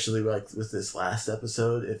 especially like with this last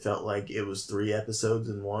episode. It felt like it was 3 episodes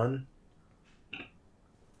in one.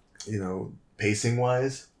 Pacing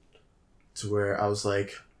wise, to where I was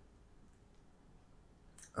like,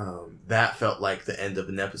 that felt like the end of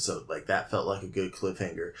an episode. Like that felt like a good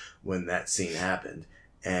cliffhanger when that scene happened,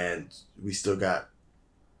 and we still got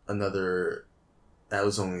another. That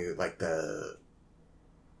was only like the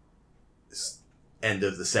end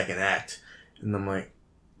of the second act, and I'm like,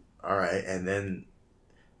 all right. And then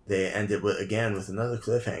they ended with another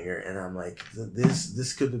cliffhanger, and I'm like,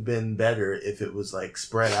 this could have been better if it was like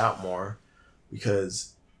spread out more,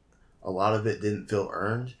 because a lot of it didn't feel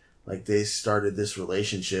earned. Like, they started this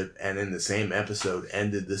relationship, and in the same episode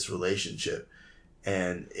ended this relationship,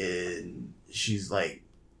 and she's like,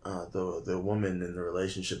 the woman in the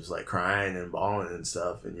relationship is like crying and bawling and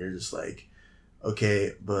stuff, and you're just like,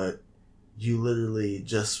 okay, but you literally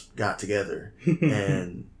just got together,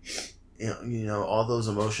 and you know all those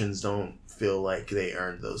emotions don't feel like they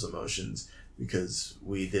earned those emotions, because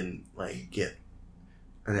we didn't like get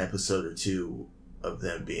an episode or two of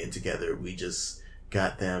them being together. We just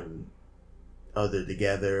got them, they're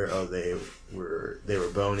together, they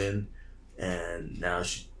were boning, and now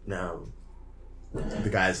the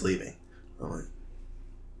guy's leaving. I'm like,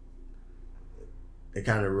 it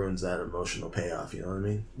kind of ruins that emotional payoff, you know what I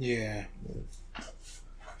mean? Yeah.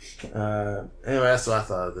 Anyway, that's what I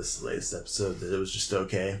thought of this latest episode, that it was just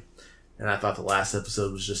okay. And I thought the last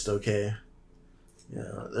episode was just okay.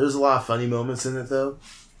 Yeah, there's a lot of funny moments in it, though.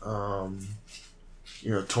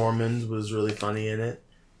 Tormund was really funny in it.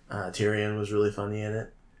 Tyrion was really funny in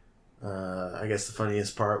it. I guess the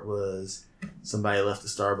funniest part was somebody left the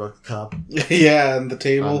Starbucks cup. Yeah, on the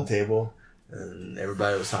table. And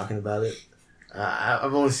everybody was talking about it.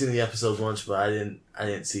 I've only seen the episode once, but I didn't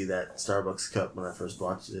see that Starbucks cup when I first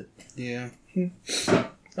watched it. Yeah. I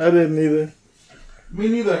didn't either. Me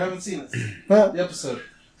neither. I haven't seen it. Huh? The episode.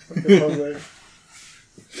 I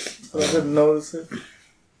didn't notice it.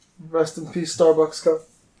 Rest in peace, Starbucks cup.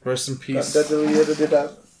 Rest in peace. That deleted it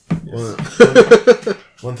out.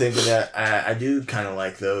 One thing that I do kind of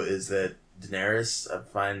like, though, is that Daenerys, I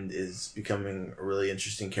find, is becoming a really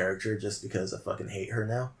interesting character just because I fucking hate her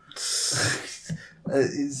now.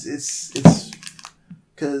 It's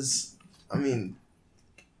because, I mean,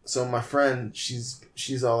 so my friend,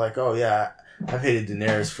 she's all like, oh yeah, I've hated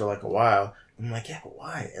Daenerys for like a while. I'm like, yeah, but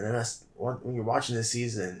why? And then when you're watching this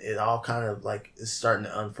season, it all kind of like is starting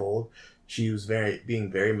to unfold. She was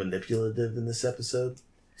being very manipulative in this episode,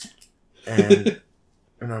 and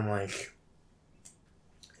I'm like,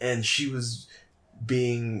 and she was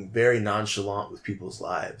being very nonchalant with people's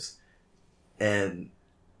lives, and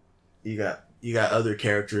you got other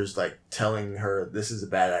characters like telling her this is a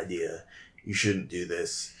bad idea, you shouldn't do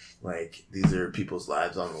this. Like, these are people's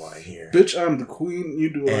lives on the line here. Bitch, I'm the queen.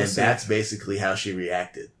 You do what I say. And that's basically how she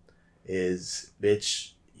reacted. Is,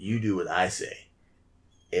 bitch, you do what I say.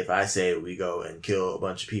 If I say we go and kill a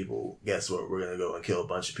bunch of people, guess what? We're going to go and kill a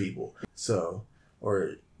bunch of people. So,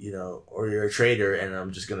 or you're a traitor and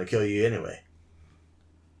I'm just going to kill you anyway.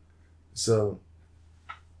 So,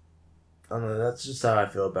 I don't know. That's just how I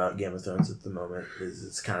feel about Game of Thrones at the moment. Is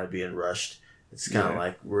it's kind of being rushed. It's kind of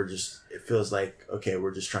like it feels like, okay,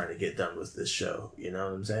 we're just trying to get done with this show. You know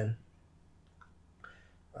what I'm saying?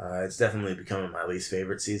 It's definitely becoming my least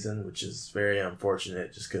favorite season, which is very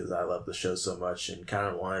unfortunate just because I love the show so much and kind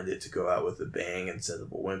of wanted it to go out with a bang instead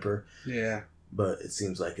of a whimper. Yeah. But it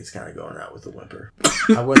seems like it's kind of going out with a whimper.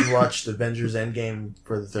 I went and watched Avengers Endgame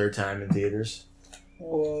for the third time in theaters.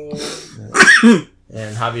 Whoa.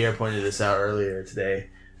 And Javier pointed this out earlier today,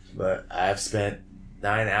 but I've spent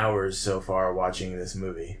 9 hours so far watching this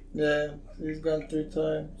movie. Yeah, he's gone 3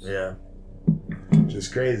 times. Yeah.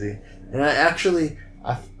 Just crazy. And I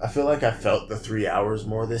feel like I felt the 3 hours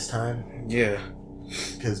more this time. Yeah.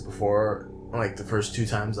 Because before, like the first 2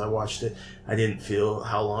 times I watched it, I didn't feel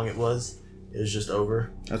how long it was. It was just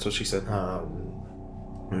over. That's what she said.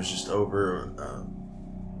 It was just over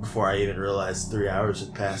before I even realized 3 hours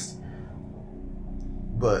had passed.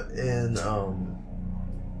 But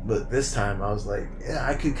this time I was like, yeah,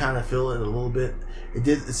 I could kind of feel it a little bit.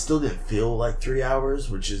 It still didn't feel like 3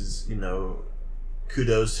 hours, which is,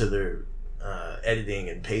 kudos to their editing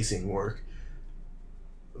and pacing work.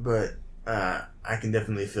 But I can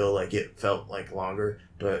definitely feel like it felt like longer,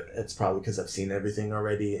 but it's probably because I've seen everything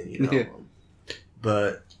already, and Yeah.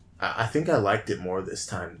 But I think I liked it more this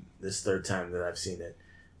third time that I've seen it,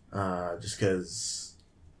 just because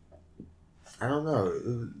I don't know.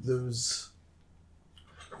 There's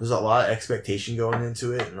a lot of expectation going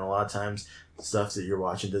into it, and a lot of times the stuff that you're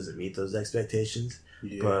watching doesn't meet those expectations.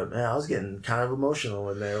 Yeah. But man, I was getting kind of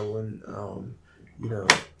emotional in there when all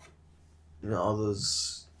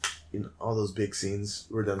those big scenes.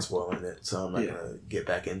 We're done spoiling it, so I'm not gonna get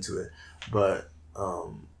back into it. But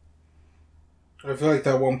I feel like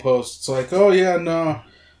that one post, it's like, oh yeah, no,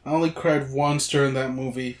 I only cried once during that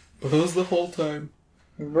movie, but it was the whole time.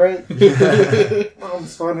 Right?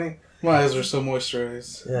 It's funny. My eyes were so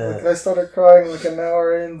moisturized. yeah, Like, I started crying like an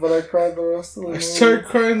hour in, but I cried the rest of the movie. I started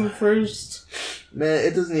crying the first Man,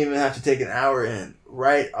 it doesn't even have to take an hour in.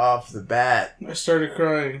 Right off the bat. I started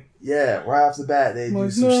crying. Yeah, right off the bat, they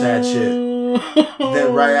do some sad shit.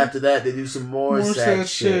 Then right after that, they do some more sad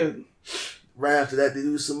shit. Right after that, they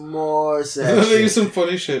do some more sad shit. They do some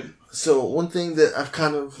funny shit. So one thing that I've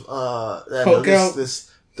kind of that I noticed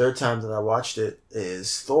this third time that I watched it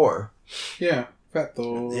is Thor. Yeah, Fat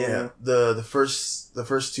Thor. Yeah, the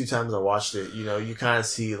first two times I watched it, you know, you kind of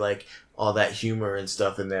see like all that humor and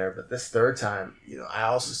stuff in there, but this third time, you know, I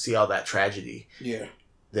also see all that tragedy. Yeah.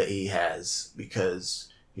 That he has, because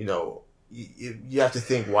you know you have to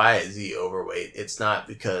think, why is he overweight? It's not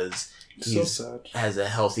because he has a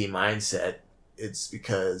healthy mindset. It's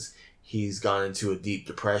because he's gone into a deep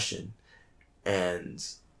depression, and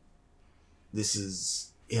this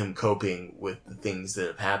is him coping with the things that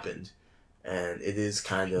have happened, and it is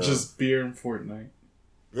kind of just beer and Fortnite.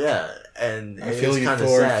 Yeah, and I feel you,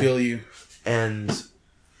 Thor. I feel you. And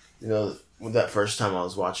you know, that first time I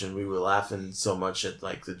was watching, we were laughing so much at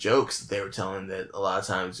like the jokes that they were telling that a lot of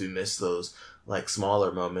times we miss those like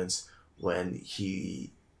smaller moments when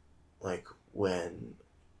when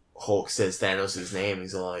Hulk says Thanos' name,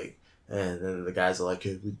 he's like, and then the guys are like,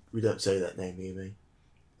 hey, we don't say that name, maybe.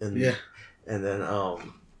 And yeah. And then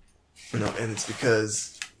you know, and it's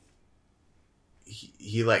because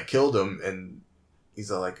he like killed him, and he's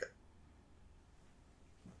like,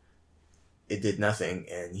 it did nothing,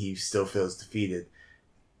 and he still feels defeated.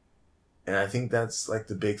 And I think that's like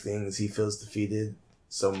the big thing, is he feels defeated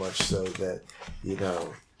so much so that, you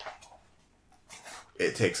know,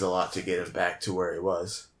 it takes a lot to get him back to where he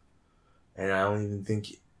was. And I don't even think,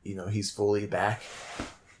 you know, he's fully back.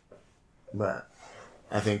 But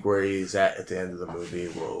I think where he's at the end of the movie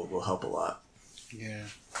will help a lot. Yeah.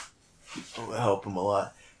 It will help him a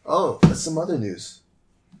lot. Oh, that's some other news.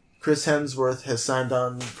 Chris Hemsworth has signed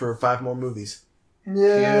on for 5 more movies.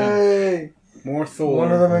 Yay! Yeah. More Thor.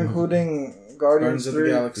 One of them including Guardians of 3. the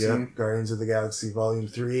Galaxy. Yep, Guardians of the Galaxy Volume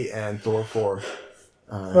 3 and Thor 4.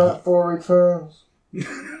 Fat Thor returns.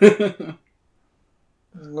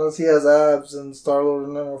 Unless he has abs, and Star-Lord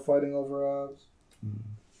and them are fighting over abs.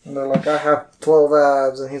 And they're like, I have 12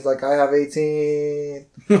 abs, and he's like, I have 18.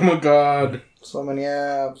 Oh my god. So many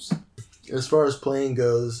abs. As far as playing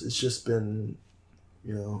goes, it's just been,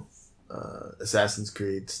 you know, Assassin's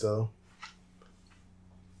Creed still.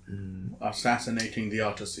 Assassinating the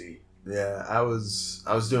Odyssey. Yeah, I was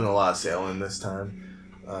doing a lot of sailing this time.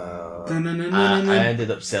 I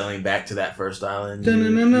ended up sailing back to that first island.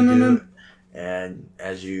 And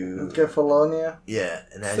as you... Kefalonia? Yeah,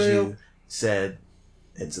 and as you said,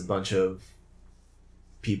 it's a bunch of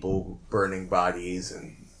people burning bodies,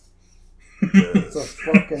 and... It's a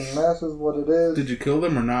fucking mess is what it is. Did you kill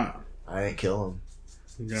them or not? I didn't kill them.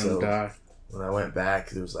 You're gonna die. When I went back,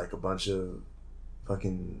 there was like a bunch of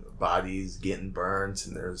fucking bodies getting burnt,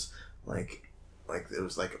 and there's like it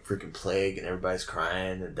was like a freaking plague, and everybody's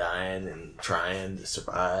crying and dying and trying to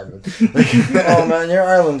survive. And, like, oh man, your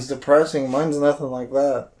island's depressing. Mine's nothing like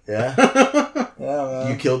that. Yeah? Yeah,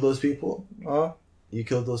 man. You killed those people? Huh? You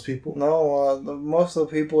killed those people? No, most of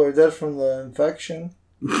the people are dead from the infection.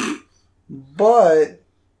 But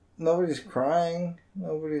nobody's crying.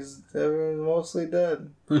 Everyone's mostly dead.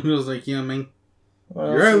 It was like, yeah, man.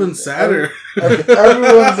 Your island's sadder.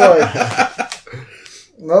 Everyone's like,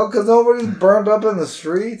 no, because nobody's burned up in the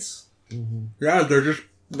streets. Mm-hmm. Yeah, they're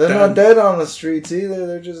not dead on the streets either.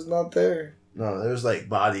 They're just not there. No, there's like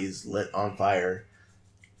bodies lit on fire,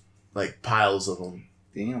 like piles of them.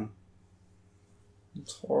 Damn,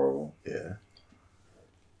 it's horrible. Yeah.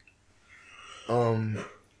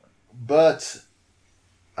 But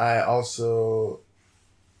I also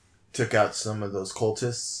took out some of those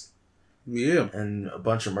cultists. Yeah. And a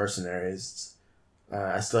bunch of mercenaries.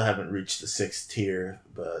 I still haven't reached the 6th tier,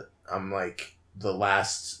 but I'm like the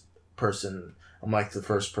last person. I'm like the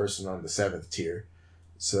first person on the 7th tier.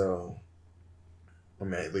 So,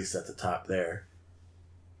 I'm at least at the top there.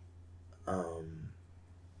 I'm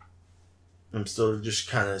still just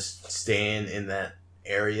kind of staying in that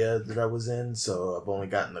area that I was in, so I've only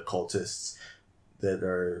gotten the cultists that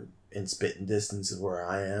are in spitting distance of where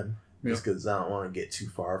I am, just because I don't want to get too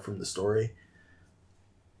far from the story.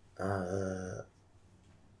 And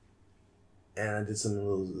I did some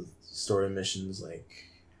little story missions, like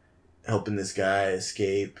helping this guy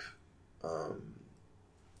escape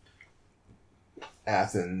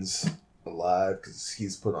Athens alive because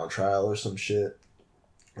he's put on trial or some shit.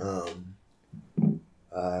 I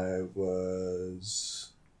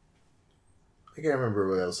can't remember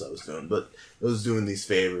what else I was doing, but I was doing these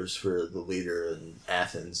favors for the leader in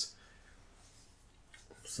Athens.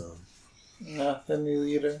 So. Nothing,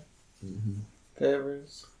 leader. Mm-hmm.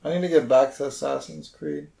 favorites. I need to get back to Assassin's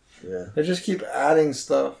Creed. Yeah. They just keep adding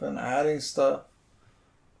stuff and adding stuff.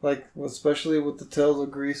 Like, especially with the Tales of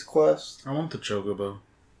Greece quest. I want the Chocobo.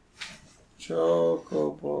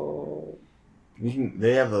 Chocobo.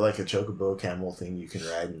 They have like a chocobo camel thing you can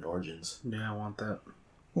ride in Origins. Yeah, I want that.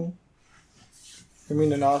 You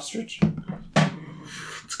mean an ostrich?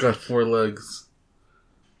 It's got 4 legs.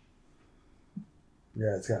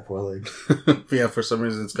 Yeah, it's got 4 legs. Yeah, for some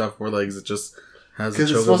reason it's got 4 legs. It just has a chocobo.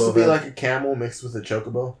 Because it's supposed to be head. like a camel mixed with a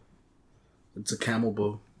chocobo. It's a camel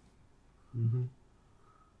bow. Mm-hmm.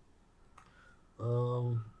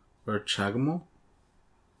 Or a chagamo?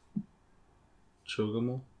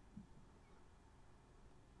 Chogamo?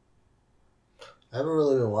 I haven't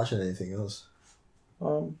really been watching anything else.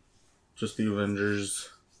 Just the Avengers.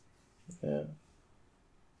 Yeah.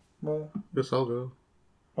 Well, Guess I'll go.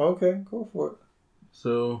 okay, go for it.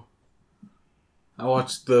 So, I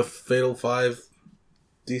watched the Fatal 5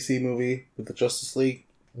 DC movie with the Justice League.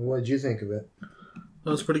 What did you think of it?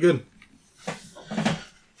 That was pretty good.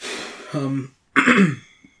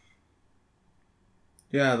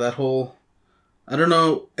 Yeah, that whole... I don't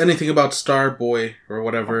know anything about Starboy or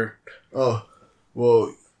whatever. Oh,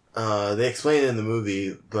 well, they explained it in the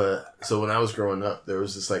movie, but so when I was growing up,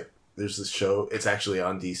 there's this show. It's actually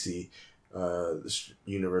on DC, this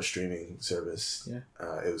universe streaming service. Yeah.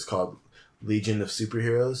 It was called Legion of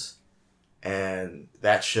Superheroes, and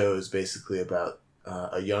that show is basically about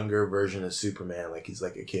a younger version of Superman, like he's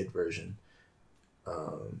like a kid version,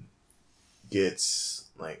 gets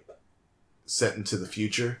like sent into the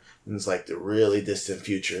future, and it's like the really distant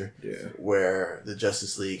future, Yeah. where the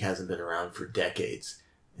Justice League hasn't been around for decades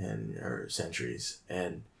or centuries,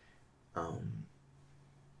 and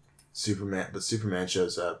Superman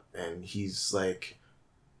shows up, and he's like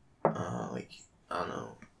I don't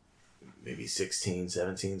know, maybe 16,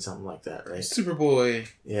 17, something like that, right? Superboy.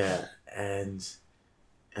 Yeah, and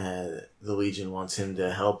the Legion wants him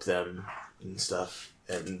to help them and stuff,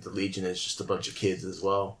 and the Legion is just a bunch of kids as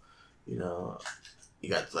well. You know, you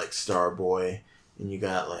got like Starboy, and you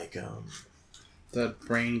got like That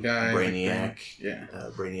brain guy. Brainiac. Yeah.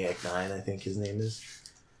 Brainiac 9, I think his name is.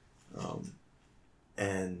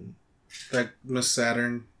 And That Miss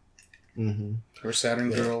Saturn. mm-hmm. Or Saturn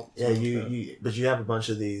Girl. Yeah, but you have a bunch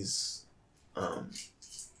of these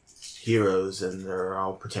heroes, and they're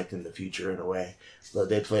all protecting the future in a way. But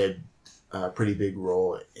they played a pretty big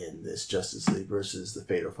role in this Justice League versus the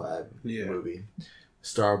Fatal 5 movie.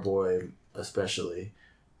 Starboy, especially,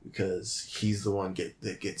 because he's the one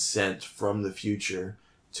that gets sent from the future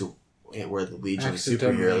to where the Legion of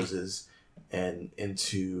Superheroes is, and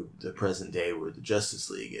into the present day where the Justice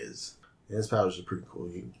League is. Yeah, his powers are pretty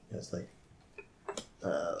cool. It's like...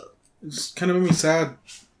 It's kind of made me sad.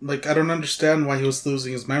 Like, I don't understand why he was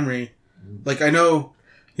losing his memory. Like, I know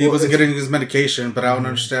he wasn't getting his medication, but I don't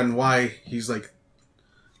understand why he's like...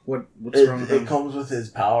 What's wrong with him? It comes with his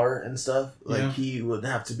power and stuff. Like, Yeah. he would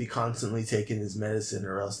have to be constantly taking his medicine,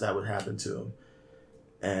 or else that would happen to him.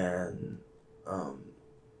 And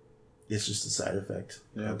it's just a side effect.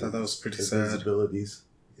 Yeah, I thought that was pretty his sad. abilities.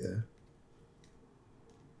 Yeah.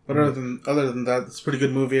 But other than that, it's a pretty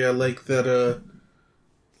good movie. I like that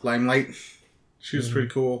Limelight. She was pretty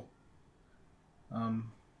cool. I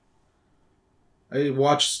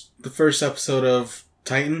watched the first episode of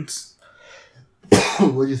Titans.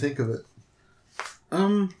 What do you think of it?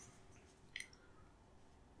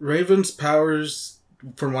 Raven's powers,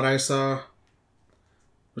 from what I saw,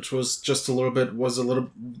 which was just a little bit, it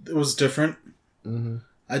was different. Mm-hmm.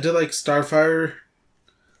 I did like Starfire,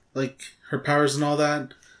 like her powers and all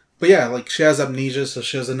that. But yeah, like she has amnesia, so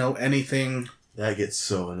she doesn't know anything. That gets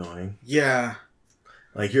so annoying. Yeah.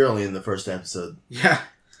 Like, you're only in the first episode. Yeah.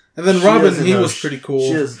 And then She Robin, doesn't he know was pretty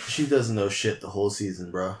cool. She doesn't know shit the whole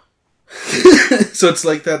season, bro. So it's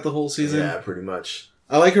like that the whole season? Yeah, pretty much.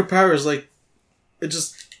 I like her powers, like, it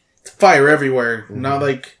just fire everywhere. Mm-hmm. Not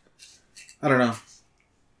like, I don't know.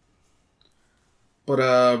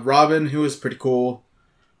 But Robin, he was pretty cool.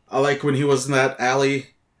 I like when he was in that alley,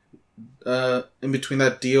 in between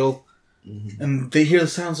that deal, and they hear the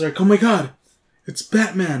sounds, they're like, oh my god, it's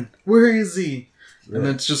Batman, where is he? Yeah. And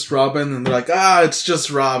then it's just Robin, and they're like, it's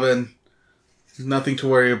just Robin. Nothing to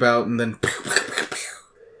worry about, and then...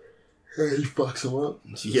 He fucks him up.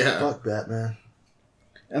 Yeah. Fuck Batman.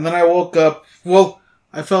 And then I woke up, well,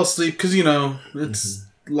 I fell asleep, because, you know, it's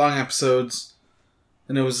long episodes,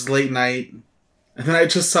 and it was late night, and then I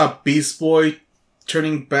just saw Beast Boy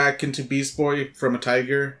turning back into Beast Boy from a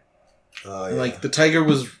tiger. Oh, And, yeah. like, the tiger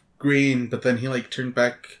was green, but then he, like, turned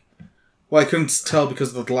back... Well, I couldn't tell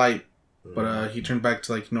because of the light, but he turned back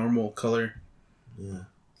to, like, normal color. Yeah.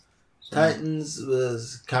 Titans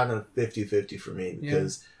was kind of 50-50 for me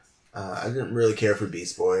because I didn't really care for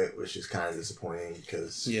Beast Boy, which is kind of disappointing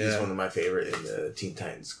because he's one of my favorite in the Teen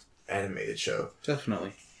Titans animated show.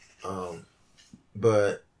 Definitely.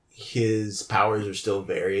 But his powers are still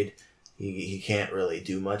varied. He can't really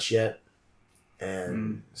do much yet.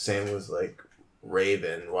 And same with like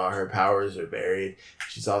Raven. While her powers are varied,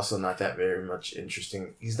 she's also not that very much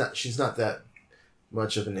interesting. She's not that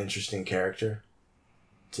much of an interesting character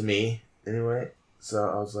to me, anyway. So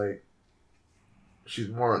I was like, she's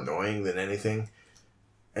more annoying than anything,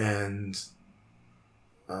 and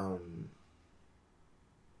I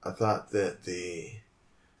thought that the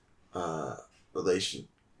relation.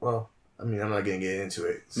 Well, I mean, I'm not gonna get into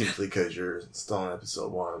it simply because you're still on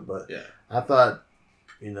episode 1, but I thought,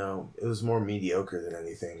 it was more mediocre than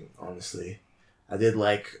anything, honestly. I did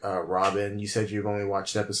like Robin. You said you've only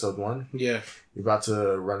watched episode 1? Yeah. You're about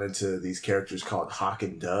to run into these characters called Hawk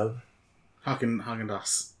and Dove.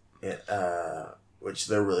 Haagen-Dazs. Which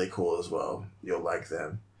they're really cool as well. You'll like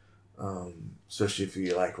them. Especially if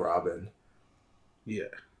you like Robin. Yeah.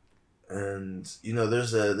 And,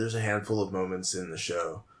 there's a handful of moments in the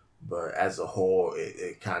show, but as a whole,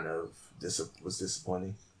 it kind of was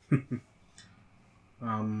disappointing.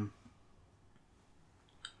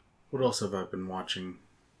 What else have I been watching?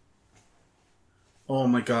 Oh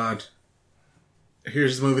my god.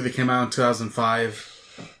 Here's a movie that came out in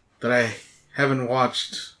 2005 that I haven't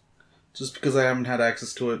watched just because I haven't had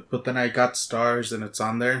access to it, but then I got Stars and it's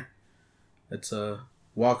on there. It's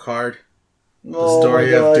Walk Hard. The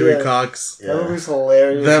story of Dewey Cox. Yeah. That movie's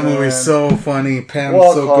hilarious. That movie's so funny.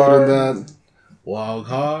 Pam's so good in that. Walk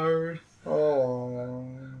Hard. Oh.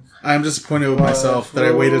 I'm disappointed with myself that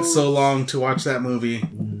I waited so long to watch that movie.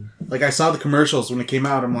 Like, I saw the commercials when it came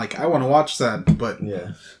out. I'm like, I want to watch that, but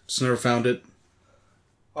just never found it.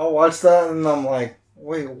 I'll watch that and I'm like,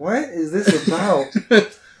 wait, what is this about?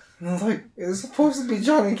 And I was like, is it supposed to be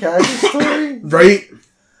Johnny Cash's story? Right?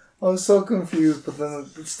 I was so confused, but then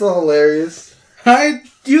it's still hilarious.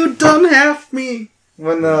 You done half me.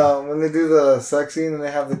 When they do the sex scene and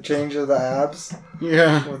they have the change of the abs.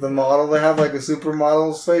 Yeah. With the model, they have like a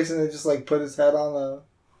supermodel's face and they just like put his head on a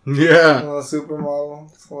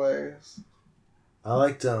supermodel. It's hilarious. I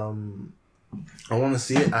liked I want to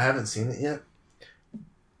see it. I haven't seen it yet,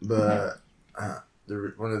 but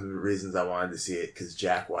one of the reasons I wanted to see it because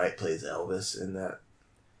Jack White plays Elvis in that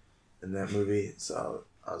movie. So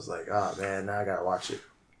I was like, oh man, now I gotta watch it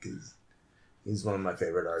because he's one of my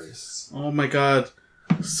favorite artists. Oh my god.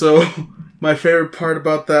 So, my favorite part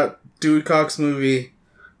about that Dewey Cox movie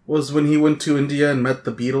was when he went to India and met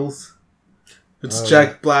the Beatles. It's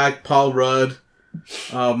Jack Black, Paul Rudd,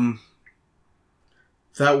 that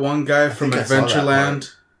one guy from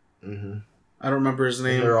Adventureland. Mm-hmm. I don't remember his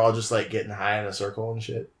name. And they're all just like getting high in a circle and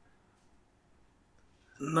shit.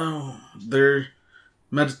 No, they're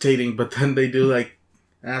meditating, but then they do like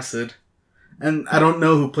acid. And I don't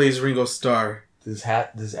know who plays Ringo Starr. Does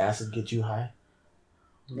acid get you high?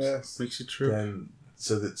 Yes. Makes you trip. Then,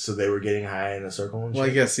 so they were getting high in a circle and shit? Well,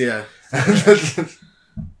 I guess, yeah.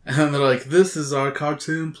 And they're like, this is our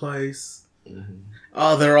cartoon place. Mm-hmm.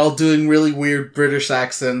 Oh, they're all doing really weird British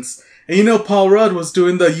accents. And Paul Rudd was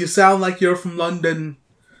doing the "You sound like you're from London"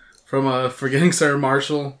 from Forgetting Sarah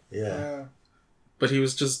Marshall. Yeah. But he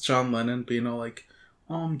was just John Lennon being all like,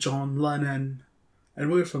 I'm John Lennon,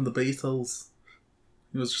 and we're from the Beatles.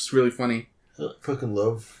 It was just really funny. I fucking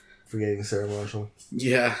love Forgetting Sarah Marshall.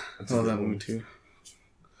 Yeah, I love that movie too.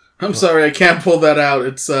 I'm sorry, I can't pull that out.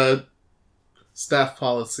 It's staff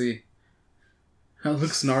policy. That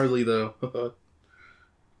looks gnarly though.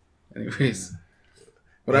 Anyways,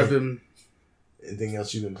 anything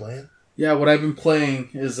else you've been playing? Yeah, what I've been playing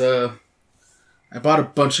is I bought a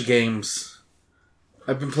bunch of games.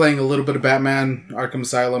 I've been playing a little bit of Batman Arkham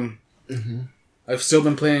Asylum. Mm-hmm. I've still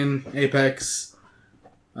been playing Apex.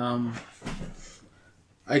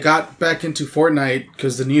 I got back into Fortnite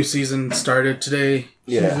because the new season started today.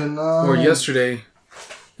 Yeah. Season 9. Or yesterday.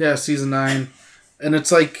 Yeah, Season 9. And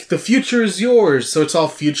it's like, the future is yours. So it's all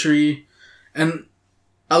future-y. And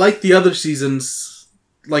I like the other seasons.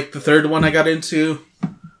 Like the third one I got into.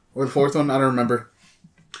 Or the fourth one, I don't remember.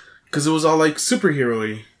 Because it was all like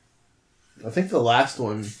superhero-y. I think the last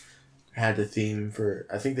one had a theme for...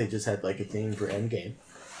 I think they just had like a theme for Endgame.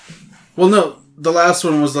 Well, no. The last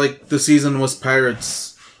one was like, the season was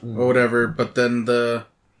pirates or whatever. But then the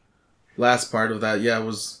last part of that,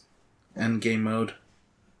 was Endgame mode.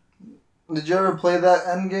 Did you ever play that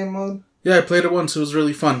Endgame mode? Yeah, I played it once. It was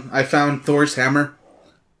really fun. I found Thor's hammer.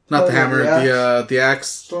 Not the hammer, the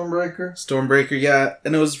axe. Stormbreaker, yeah.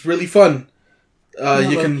 And it was really fun.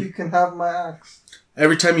 You can have my axe.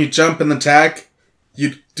 every time you jump and attack,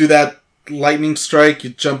 you do that lightning strike.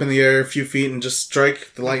 You jump in the air a few feet and just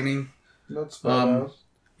strike the lightning. That's badass.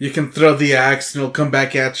 You can throw the axe and it'll come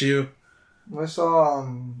back at you. I saw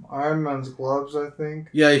Iron Man's gloves, I think.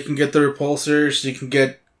 Yeah, you can get the repulsors. You can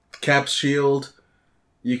get Cap's shield.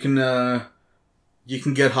 You can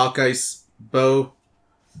get Hawkeye's bow.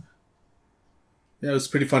 Yeah, it was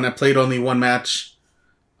pretty fun. I played only one match.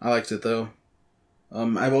 I liked it though.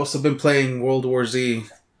 I've also been playing World War Z.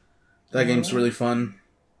 That game's really fun.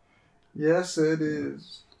 Yes, it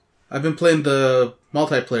is. I've been playing the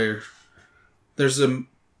multiplayer. There's a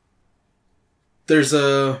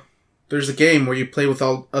game where you play with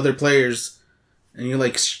all other players, and you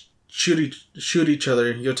like shoot each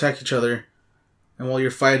other. You attack each other, and while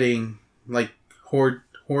you're fighting, like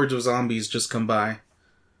hordes of zombies just come by.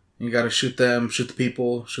 You gotta shoot them, shoot the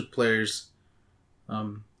people, shoot the players.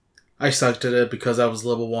 I sucked at it because I was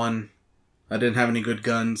level 1. I didn't have any good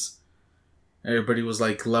guns. Everybody was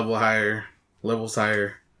like levels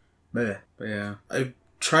higher. But yeah, I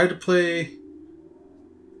tried to play.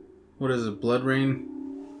 What is it, Blood Rain?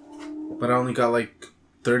 But I only got like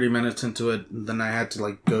 30 minutes into it, and then I had to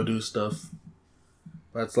like go do stuff.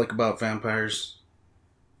 That's like about vampires.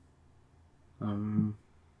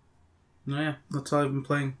 Yeah, that's all I've been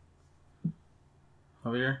playing.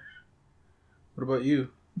 Javier, what about you?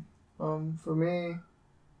 For me,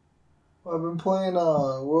 I've been playing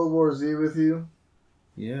World War Z with you.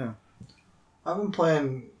 Yeah. I've been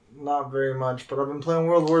playing not very much, but I've been playing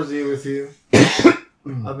World War Z with you.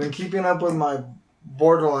 I've been keeping up with my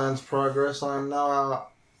Borderlands progress. I'm now at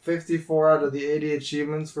 54 out of the 80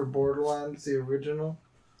 achievements for Borderlands, the original.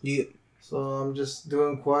 Yeah. So I'm just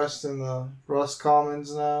doing quests in the Rust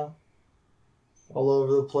Commons now. All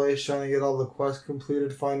over the place, trying to get all the quests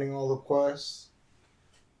completed, finding all the quests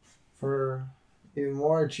for even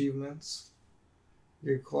more achievements.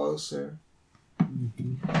 Get closer.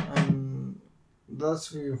 And that's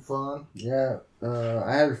been fun. Yeah,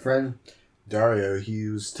 I had a friend, Dario. He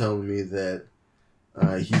was telling me that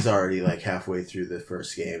he's already like halfway through the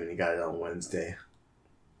first game and he got it on Wednesday.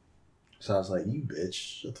 So I was like, "You bitch,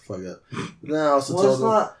 shut the fuck up." And then I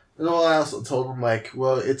also told him like,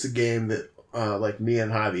 "Well, it's a game that like me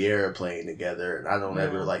and Javier are playing together, and I don't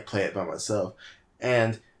ever like play it by myself.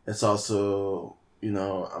 And it's also, you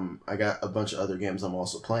know, I got a bunch of other games I'm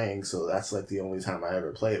also playing, so that's like the only time I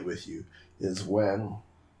ever play it with you is when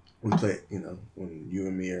we play, you know, when you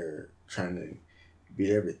and me are trying to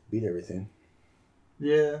beat everything."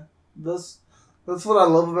 Yeah, that's what I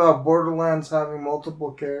love about Borderlands having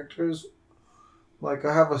multiple characters. Like,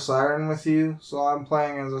 I have a siren with you, so I'm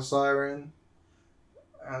playing as a siren.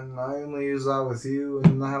 And I only use that with you.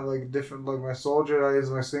 And I have, like, different... Like, my soldier, I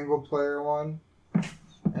use my single-player one.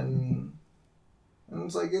 And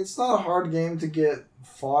it's like, it's not a hard game to get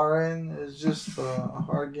far in. It's just a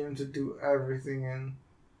hard game to do everything in.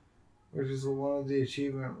 Which is what one of the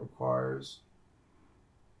achievement requires.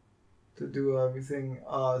 To do everything...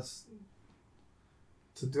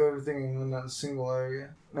 to do everything in that single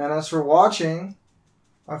area. And as for watching,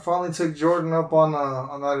 I finally took Jordan up on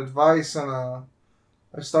that advice, and I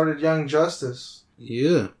started Young Justice.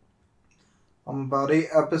 Yeah. I'm about 8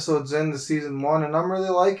 episodes into season 1, and I'm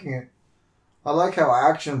really liking it. I like how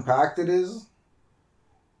action-packed it is.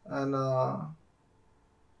 And I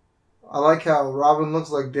like how Robin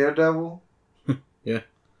looks like Daredevil. Yeah.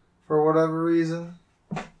 For whatever reason.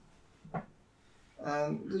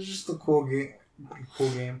 And it's just a cool game.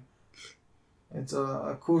 It's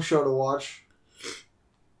a cool show to watch.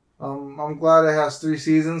 I'm glad it has 3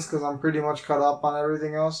 seasons because I'm pretty much caught up on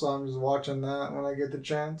everything else, so I'm just watching that when I get the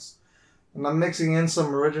chance. And I'm mixing in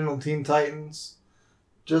some original Teen Titans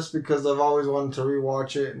just because I've always wanted to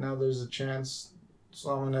rewatch it. Now there's a chance,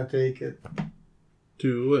 so I'm going to take it.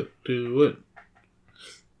 Do it.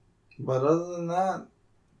 But other than that,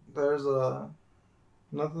 there's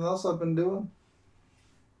nothing else I've been doing.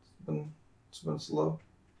 It's been slow.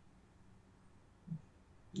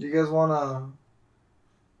 Do you guys want to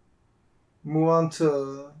move on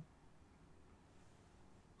to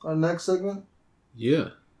our next segment? Yeah.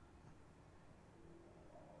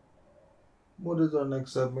 What is our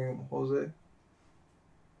next segment, Jose?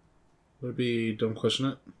 Would it be Don't Question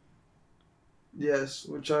It? Yes,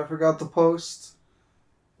 which I forgot to post.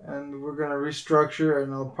 And we're going to restructure,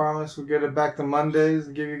 and I'll promise we'll get it back to Mondays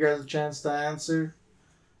and give you guys a chance to answer.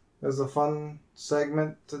 It's a fun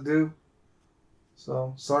segment to do.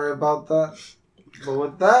 So, sorry about that. But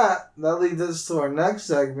with that leads us to our next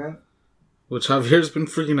segment. Which Javier's been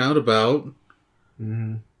freaking out about.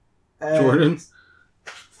 Mm-hmm. And Jordan?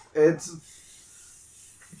 It's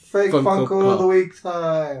fake Funko Funko Pop. of the Week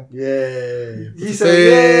time. Yay! He said,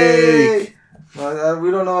 Fake. "Yay!"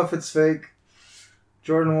 We don't know if it's fake.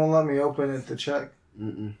 Jordan won't let me open it to check.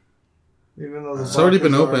 Mm-mm. Even though the It's already box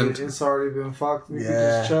been is opened. It's already been fucked. We can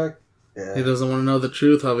Yeah. just check. Yeah. He doesn't want to know the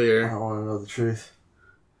truth, I Javier. don't want to know the truth.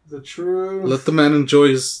 The truth. Let the man enjoy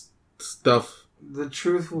his stuff. The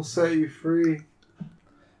truth will set you free.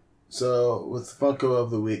 So, with Funko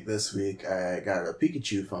of the Week this week, I got a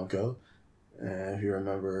Pikachu Funko. And if you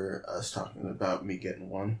remember us talking about me getting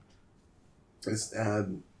one. It's,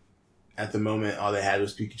 at the moment, all they had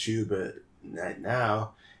was Pikachu, but right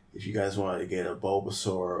now, if you guys wanted to get a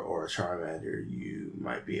Bulbasaur or a Charmander, you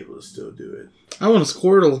might be able to still do it. I want a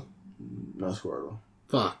Squirtle. No Squirtle.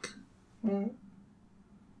 Fuck.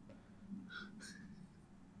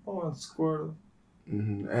 Oh, it's Squirtle.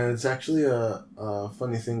 Mm-hmm. And it's actually a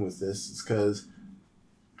funny thing with this. It's because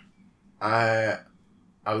I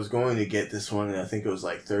was going to get this one, and I think it was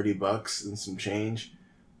like $30 and some change.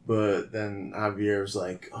 But then Javier was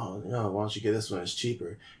like, "Oh no, why don't you get this one? It's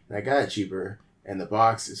cheaper." And I got it cheaper, and the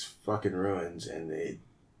box is fucking ruined, and they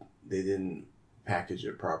didn't package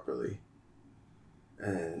it properly.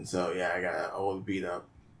 And so yeah, I got an old beat up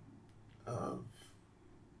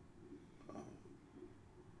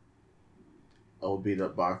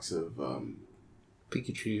box of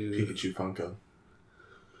Pikachu Funko.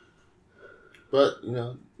 But you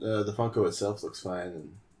know, the Funko itself looks fine,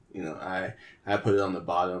 and you know, I put it on the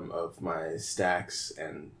bottom of my stacks,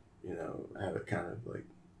 and you know, have it kind of like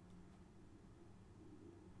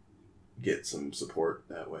get some support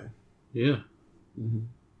that way. Yeah. Mm-hmm.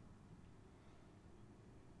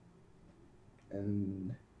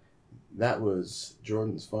 And that was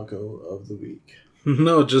Jordan's Funko of the Week.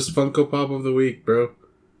 No, just Funko Pop of the Week, bro.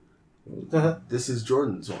 This is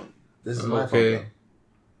Jordan's one. This is my Okay. Funko.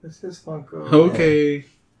 This is Funko. Okay.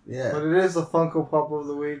 Yeah. But it is the Funko Pop of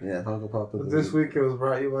the Week. Yeah, Funko Pop of But the this week it was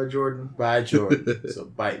brought to you by Jordan. By Jordan. So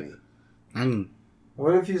bite me.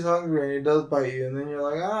 What if he's hungry and he does bite you, and then you're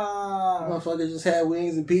like, Motherfucker just had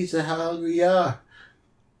wings and pizza. How hungry you are?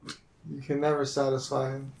 You can never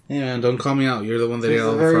satisfy him. Hey man, don't call me out. You're the one that He's ate all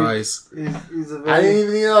a the very- fries. He's a I very... didn't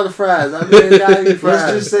even eat all the fries. I didn't got any fries.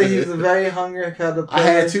 Let's just say he's a very hungry caterpillar. I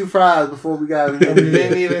had 2 fries before we got And he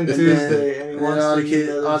didn't even And Tuesday, and he then wants all to the eat kids,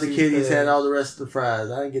 another all the kiddies Tuesday. had all the rest of the fries.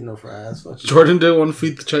 I didn't get no fries. Fuck you. Jordan didn't want to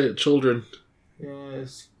feed the children. Yeah,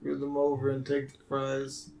 screw them over and take the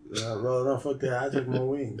fries. Well, no, fuck that. I took more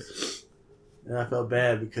wings. And I felt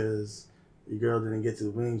bad because your girl didn't get to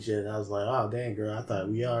the wings yet. I was like, oh, dang, girl. I thought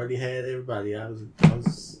we already had everybody. I was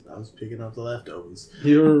picking up the leftovers.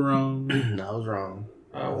 You were wrong. I was wrong.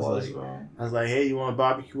 I was wrong. I was like, hey, you want a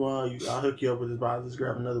barbecue on? I'll hook you up with this barbecue. Let's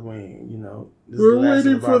grab another wing. You know, this is We're the last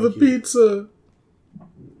waiting of for the barbecue. pizza.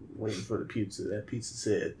 Waiting for the pizza. That pizza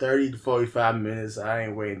said 30 to 45 minutes. I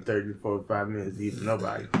ain't waiting 30 to 45 minutes to eat for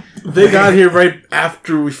nobody. They got here right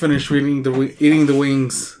after we finished eating the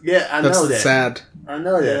wings. Yeah, I That's know that. sad. I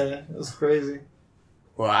know that. Yeah, it was crazy.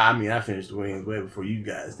 Well, I mean, I finished the wings way before you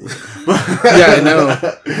guys did. Yeah, I know.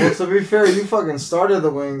 Well, to be fair, you fucking started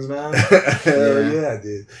the wings, man. Hell yeah, I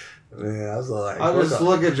did. Man, I was like, I just fuck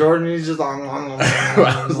look at Jordan, he's just like...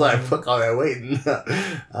 I was like, fuck all that waiting.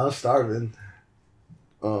 I was starving.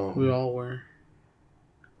 We all were.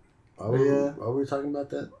 Are we talking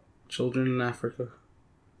about that? Children in Africa.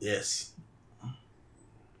 Yes.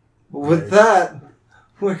 With that,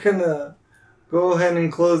 we're gonna go ahead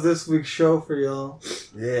and close this week's show for y'all.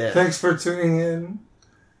 Yeah. Thanks for tuning in.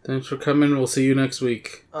 Thanks for coming. We'll see you next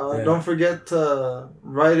week. Yeah. Don't forget to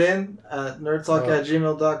write in at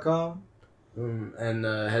nerdtalk@gmail.com. And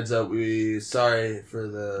heads up, we sorry for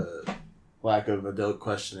the lack of adult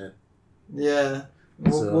question. Yeah,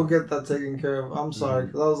 So- we'll get that taken care of. I'm sorry,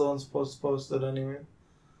 because I was the one supposed to post it anyway.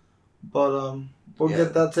 But we'll Yeah.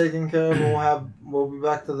 get that taken care of. We'll be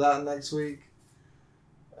back to that next week.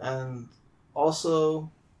 And also,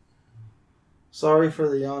 sorry for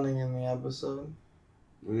the yawning in the episode.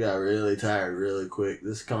 We got really tired really quick.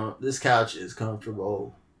 This couch is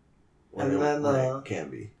comfortable. And then, it can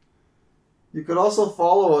be. You could also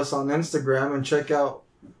follow us on Instagram and check out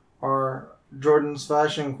our Jordan's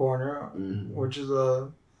Fashion Corner, Mm-hmm. which is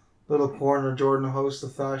a little corner Jordan hosts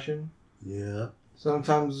of fashion. Yeah.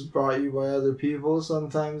 Sometimes it's brought you by other people,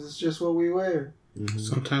 sometimes it's just what we wear. Mm-hmm.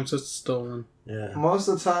 Sometimes it's stolen. Yeah. Most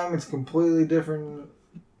of the time it's completely different.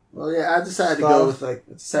 Well, yeah, I decided to go with like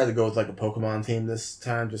a Pokemon team this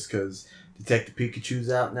time, just because Detective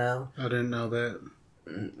Pikachu's out now, I didn't know that.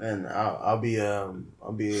 and I'll be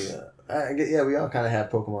I get, yeah, we all kind of have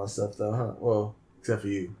Pokemon stuff though, huh? Well, except for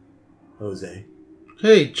you, Jose.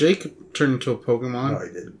 Hey, Jake turned into a Pokemon. No,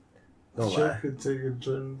 he didn't. Don't Sure lie. could take a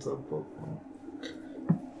turn to Pokemon.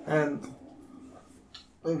 And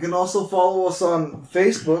you can also follow us on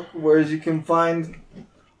Facebook, where you can find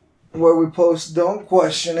where we post Don't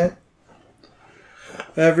Question It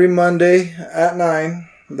every Monday at 9.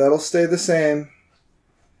 That'll stay the same.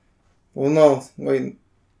 Well, no, wait.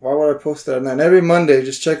 Why would I post it at 9? Every Monday.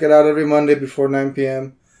 Just check it out every Monday before 9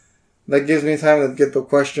 p.m. That gives me time to get the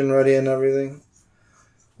question ready and everything.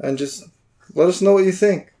 And just let us know what you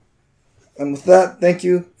think. And with that, thank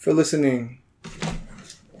you for listening.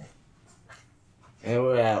 And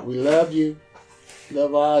we're out. We love you.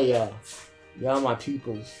 Love all y'all. Y'all my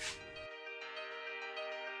peoples.